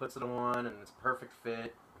 And he puts it on, and it's a perfect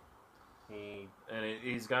fit.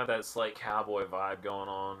 He's got that slight cowboy vibe going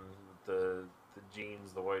on. The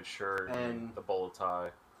jeans, the white shirt, and the bowler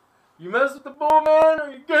tie. You mess with the bull, man,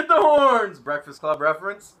 or you get the horns. Breakfast Club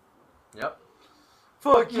reference. Yep.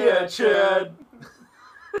 Fuck yeah, Chad.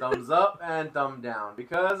 Thumbs up and thumb down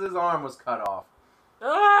because his arm was cut off.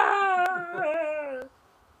 Ah!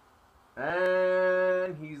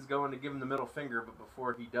 And he's going to give him the middle finger, but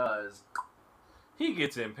before he does, He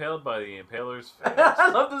gets impaled by the impaler's face.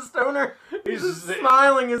 I love the stoner. He's just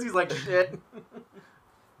smiling as he's like, shit.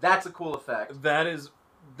 That's a cool effect. That is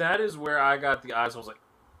where I got the eyes. I was like,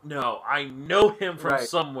 no, I know him from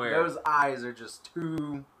somewhere. Those eyes are just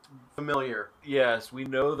too familiar. Yes, we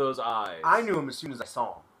know those eyes. I knew him as soon as I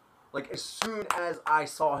saw him. Like, as soon as I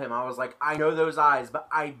saw him, I was like, I know those eyes, but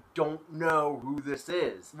I don't know who this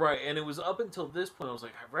is. Right, and it was up until this point, I was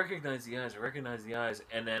like, I recognize the eyes,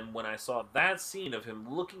 and then when I saw that scene of him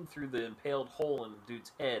looking through the impaled hole in the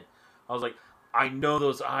dude's head, I was like, I know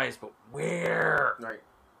those eyes, but where? Right.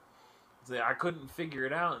 So I couldn't figure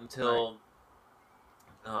it out until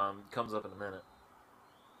comes up in a minute.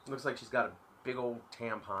 Looks like she's got a big old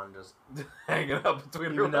tampon just hanging up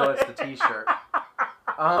between her even though legs. it's the t-shirt.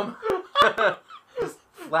 Just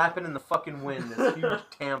flapping in the fucking wind, this huge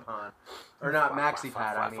tampon. Or not, maxi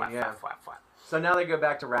pad, I mean, yeah. So now they go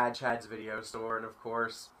back to Rad Chad's video store, and of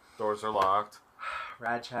course, Doors are locked.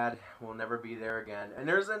 Rad Chad will never be there again. And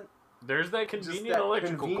There's that convenient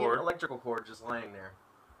electrical cord just laying there.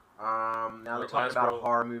 Now they're talking about a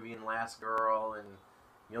horror movie in Last Girl, and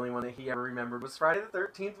the only one that he ever remembered was Friday the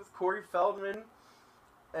 13th with Corey Feldman.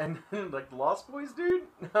 And, like, the Lost Boys dude?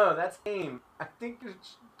 No, that's AIM. I think you're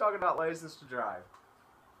talking about License to Drive.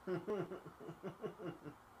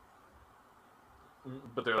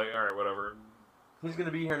 But they're like, alright, whatever. He's going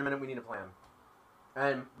to be here in a minute. We need a plan.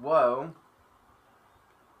 And, whoa.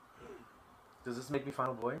 Does this make me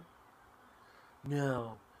Final Boy?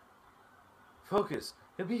 No. Focus.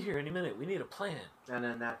 He'll be here any minute. We need a plan. And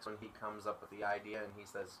then that's when he comes up with the idea, and he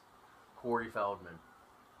says, Corey Feldman.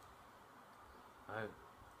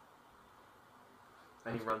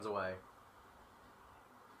 And he runs away.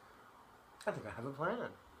 I think I have a plan.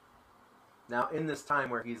 Now, in this time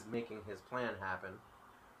where he's making his plan happen,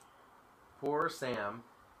 poor Sam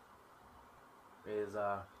is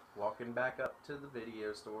walking back up to the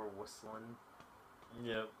video store whistling.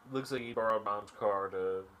 Yeah, looks like he borrowed Mom's car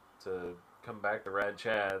to come back to Rad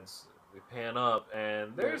Chad's. We pan up,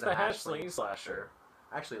 and there's the hash slinging slasher.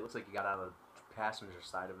 Actually, it looks like he got out of the passenger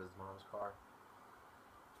side of his mom's car.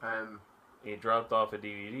 He dropped off a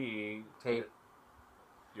DVD tape.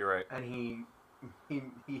 You're right. And he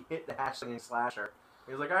hit the hash slinging slasher.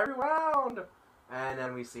 He was like, I rewound! And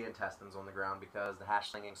then we see intestines on the ground because the hash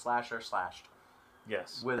slinging slasher slashed.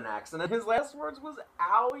 Yes. With an axe. And then his last words was,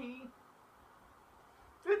 owie!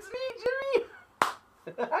 It's me, Jimmy!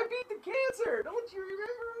 I beat the cancer! Don't you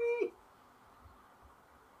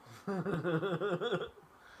remember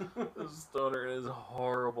me? Stoner and his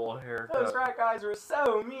horrible haircut. Those frat guys were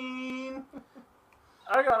so mean!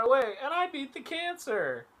 I got away, and I beat the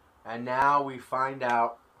cancer! And now we find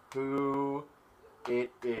out who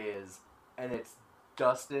it is. And it's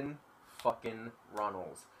Dustin fucking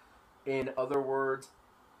Runnels. In other words,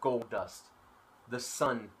 Gold Dust. The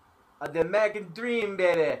son of the American Dream,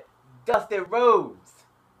 baby! Dusty Rhodes!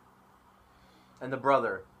 And the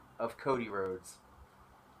brother of Cody Rhodes,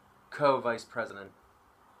 co-vice president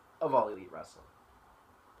of All Elite Wrestling.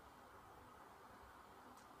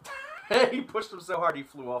 He pushed him so hard he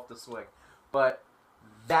flew off the swing. But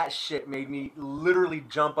that shit made me literally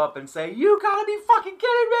jump up and say, "You gotta be fucking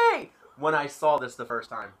kidding me!" when I saw this the first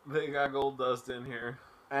time. They got Gold Dust in here.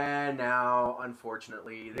 And now,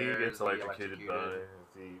 unfortunately, He there's gets the electrocuted by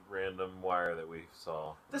the random wire that we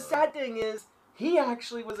saw. The sad thing is, he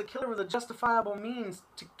actually was a killer with a justifiable means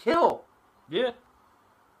to kill. Yeah.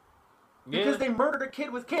 Because they murdered a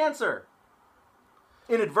kid with cancer.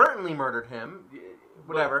 Inadvertently murdered him.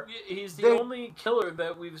 Whatever. Well, he's the only killer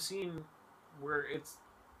that we've seen where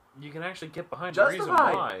you can actually get behind the reason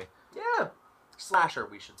why. Yeah. Slasher,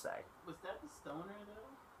 we should say. Was that the stoner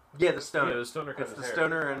though? Yeah, the stoner. Yeah, the stoner cut It's his the hair.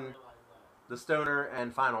 stoner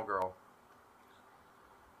and Final Girl.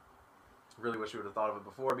 Really wish we would have thought of it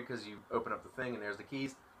before, because you open up the thing and there's the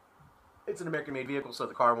keys. It's an American-made vehicle, so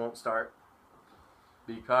the car won't start.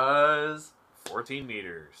 Because 14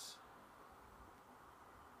 meters.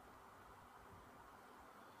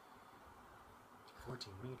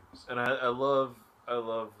 And I love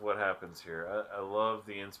what happens here. I love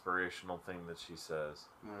the inspirational thing that she says.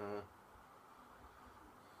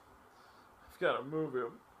 I've got to move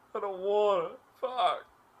him. I don't want to. Fuck.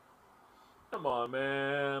 Come on,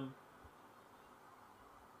 man.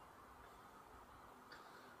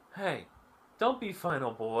 Hey, don't be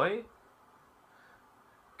final boy.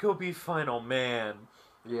 Go be final man.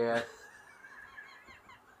 Yeah.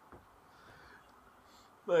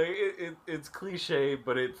 Like, it's cliche,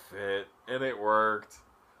 but it fit, and it worked,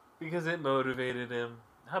 because it motivated him.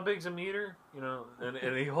 How big's a meter? You know,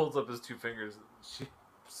 and he holds up his two fingers. She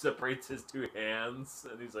separates his two hands,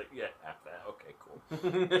 and he's like, yeah, half that. Okay, cool.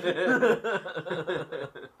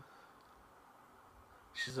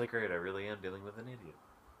 She's like, great, I really am dealing with an idiot.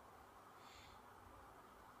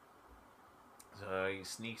 So he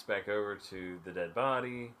sneaks back over to the dead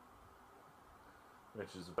body,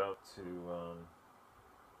 which is about to,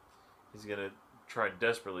 he's going to try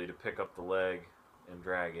desperately to pick up the leg and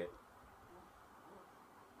drag it.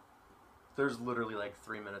 There's literally like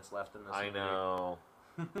 3 minutes left in this I movie. know.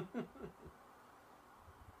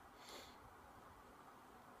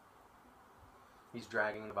 He's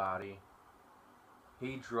dragging the body.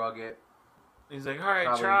 He drug it. He's like, alright,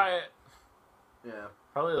 Probably- try it. Yeah.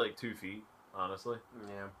 Probably like 2 feet, honestly,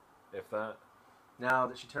 Yeah. if that. Now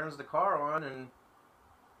that she turns the car on and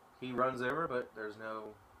he runs over, but there's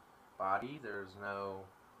no body, there's no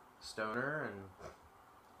stoner, and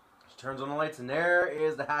she turns on the lights, and there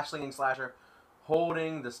is the hash-slinging slasher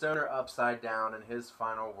holding the stoner upside down, and his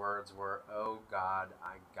final words were, "Oh God,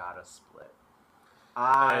 I gotta split."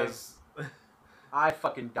 I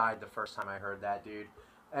fucking died the first time I heard that, dude.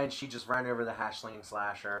 And she just ran over the hash-slinging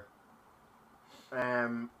slasher.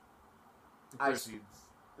 Proceeds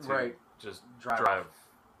to right. just Drive. drive.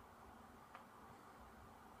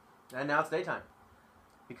 And now it's daytime.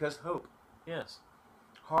 Because hope. Yes.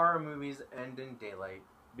 Horror movies end in daylight.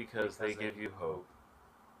 Because they give you hope.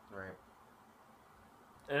 Right.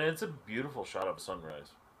 And it's a beautiful shot of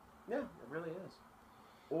sunrise. Yeah, it really is.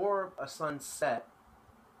 Or a sunset.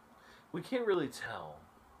 We can't really tell.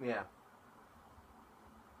 Yeah,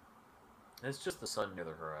 It's just the sun near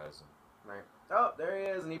the horizon. right. Oh, there he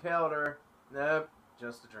is, and he paled her. Nope,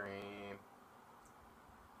 just a dream.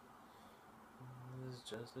 It's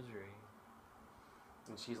just a dream.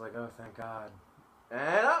 And she's like, oh, thank God.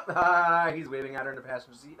 And up, he's waving at her in the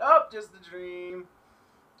passenger seat. Oh, just a dream.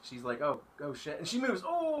 She's like, oh shit. And she moves.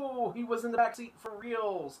 Oh, he was in the back seat for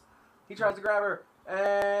reals. He tries to grab her,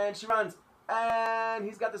 and she runs. And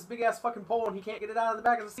he's got this big-ass fucking pole, and he can't get it out of the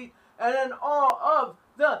back of the seat. And then all of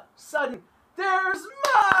the sudden, there's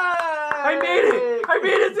Mike! I made it! I made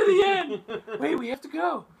it to the end! Wait, we have to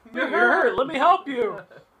go. You're hurt. Let me help you.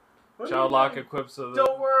 What are Child you lock doing? equipped so that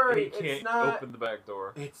Don't worry, he can't it's not... open the back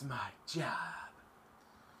door. It's my job.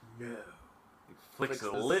 No. He flicks Flicks a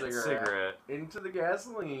the lit cigarette. cigarette. Into the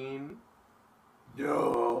gasoline.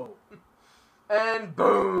 No. And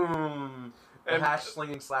boom! The And-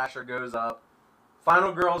 hash-slinging slasher goes up.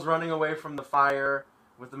 Final girl's running away from the fire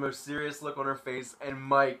with the most serious look on her face, and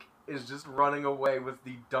Mike is just running away with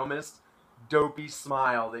the dumbest, dopey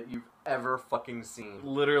smile that you've ever fucking seen.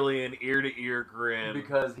 Literally an ear-to-ear grin.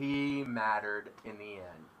 Because he mattered in the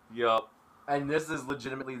end. Yup. And this is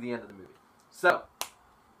legitimately the end of the movie. So,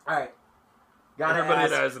 alright. Everybody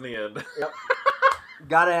dies in the end. Yep.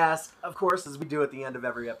 Gotta ask, of course, as we do at the end of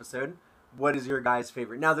every episode, what is your guys'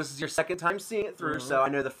 favorite? Now, this is your second time seeing it through, so I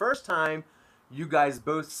know the first time you guys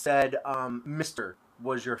both said Mr.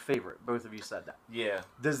 was your favorite. Both of you said that. Yeah.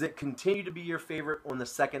 Does it continue to be your favorite on the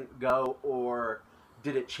second go, or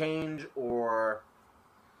did it change, or...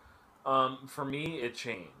 For me, it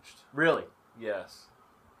changed. Really? Yes.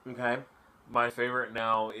 Okay. My favorite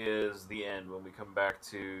now is the end, when we come back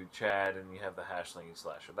to Chad and you have the hash-slinging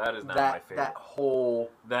slasher. That is now my favorite. That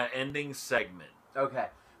whole... That ending segment. Okay.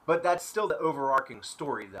 But that's still the overarching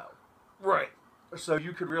story, though. Right. So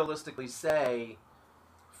you could realistically say,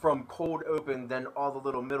 from cold open, then all the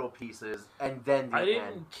little middle pieces, and then the I end.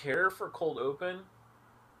 didn't care for Cold Open.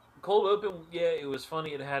 Cold Open, yeah, it was funny.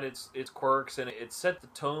 It had its quirks, and it set the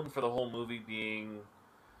tone for the whole movie being,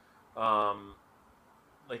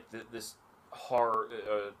 like this horror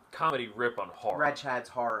comedy rip on horror. Red Chad's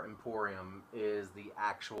Horror Emporium is the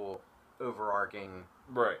actual overarching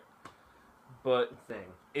Right. But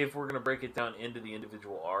thing. if we're gonna break it down into the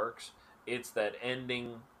individual arcs, it's that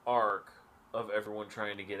ending arc of everyone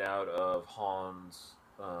trying to get out of Han's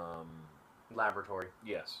Laboratory.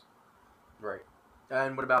 Yes. Right.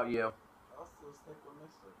 And what about you? I'll still stick with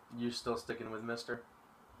Mister. You still sticking with Mister?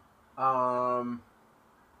 Now,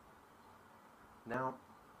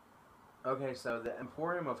 okay, so the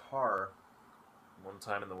Emporium of Horror. One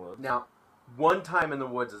Time in the Woods. Now, One Time in the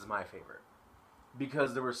Woods is my favorite.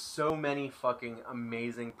 Because there were so many fucking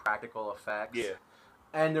amazing practical effects. Yeah.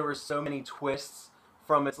 And there were so many twists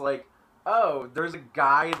from it's like, oh, there's a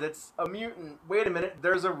guy that's a mutant. Wait a minute,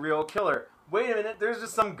 there's a real killer. Wait a minute, there's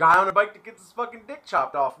just some guy on a bike that gets his fucking dick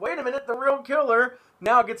chopped off. Wait a minute, the real killer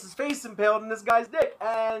now gets his face impaled in this guy's dick.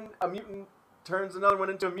 And a mutant turns another one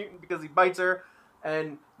into a mutant because he bites her.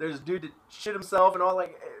 And there's a dude that shit himself and all.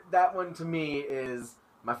 Like, that one to me is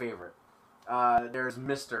my favorite. There's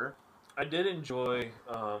Mister. I did enjoy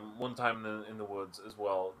One Time in the Woods as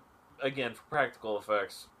well. Again, for practical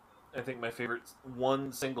effects, I think my favorite,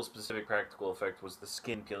 one single specific practical effect was the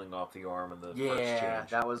skin peeling off the arm and the first change.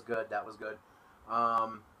 That was good. That was good.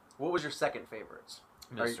 What was your second favorites?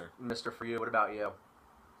 Mister. Mister for you. What about you?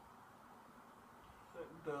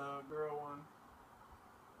 The girl one.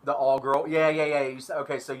 The all girl. Yeah. You said,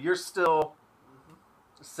 okay, so you're still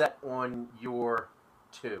set on your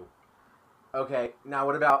 2. Okay, now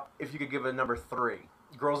what about if you could give a number 3?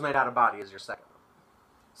 Girls Night Out of Body is your second one.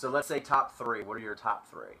 So let's say top 3. What are your top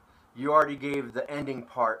 3? You already gave the ending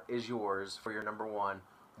part is yours for your number 1.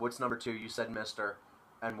 What's number 2? You said Mister.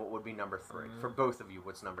 And what would be number 3? For both of you,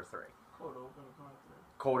 what's number 3? Cold Open is my 3.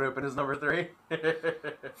 Cold Open is number 3?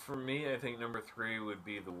 For me, I think number 3 would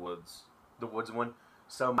be The Woods. The Woods one.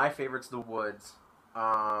 So my favorite's The Woods.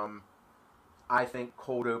 I think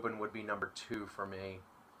Cold Open would be number 2 for me.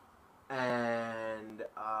 And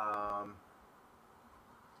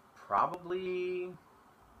probably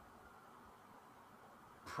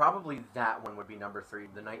that one would be number 3.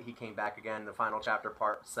 The Night He Came Back Again, the final chapter,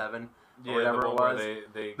 part 7, or whatever the it one was.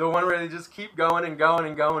 Where the one where they just keep going and going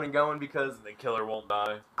and going and going because the killer won't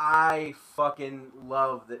die. I fucking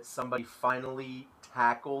love that somebody finally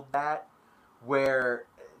tackled that, where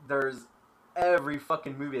there's every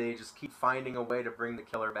fucking movie they just keep finding a way to bring the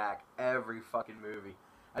killer back. Every fucking movie.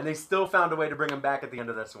 And they still found a way to bring him back at the end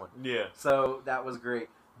of this one. Yeah. So that was great.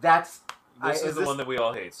 This is the one that we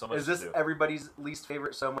all hate. So much is this to do. everybody's least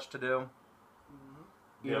favorite? So much to do?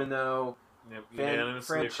 Even though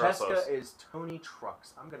Unanimously across Francesca us. is Tony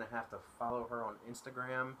Trucks. I'm going to have to follow her on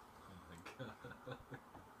Instagram. Oh my God.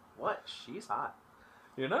 What? She's hot.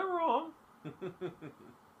 You're not wrong.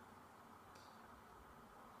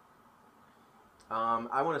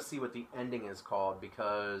 I want to see what the ending is called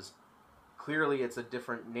because clearly it's a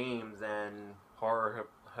different name than... Horror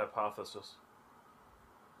Hypothesis.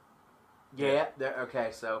 Yeah, okay,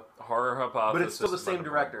 so... Horror Hypothesis. But it's still the is same number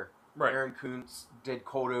director. one. Right. Aaron Kuntz did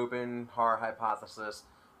Cold Open, Horror Hypothesis,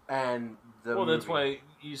 and the Well, that's movie. why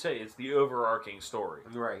you say it's the overarching story.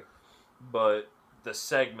 Right, But the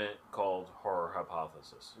segment called Horror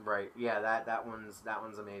Hypothesis. right. Yeah, that one's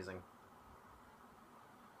amazing.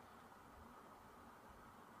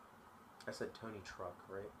 I said Tony Truck,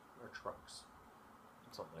 right? Or Trucks.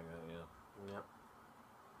 Something like that, yeah. Yep.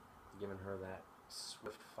 Giving her that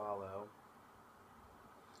swift follow.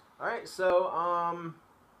 Alright, so,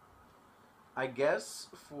 I guess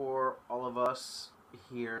for all of us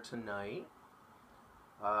here tonight,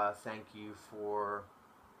 Thank you for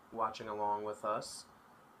watching along with us,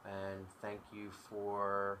 and thank you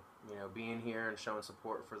for being here and showing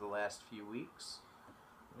support for the last few weeks.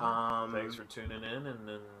 Thanks for tuning in and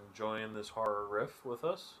enjoying this horror riff with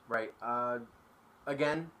us. Right.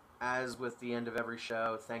 Again, as with the end of every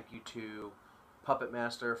show, thank you to Puppet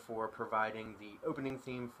Master for providing the opening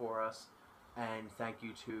theme for us, and thank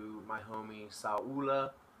you to my homie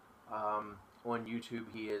Saula. On YouTube,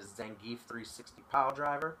 he is Zangief360 Pile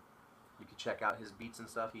Driver. You can check out his beats and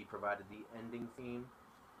stuff. He provided the ending theme,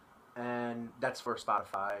 and that's for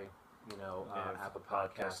Spotify, Apple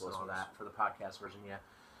Podcasts and all that for the podcast version. Yeah.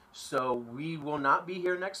 So we will not be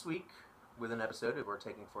here next week with an episode if we're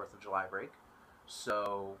taking 4th of July break.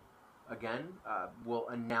 So again, we'll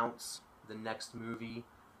announce the next movie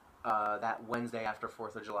that Wednesday after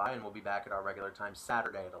 4th of July, and we'll be back at our regular time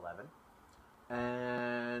Saturday at 11.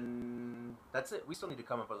 And that's it. We still need to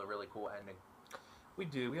come up with a really cool ending. We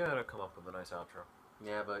do. We gotta come up with a nice outro.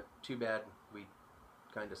 Yeah, but too bad we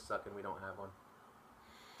kind of suck and we don't have one.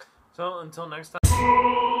 So until next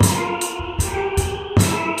time.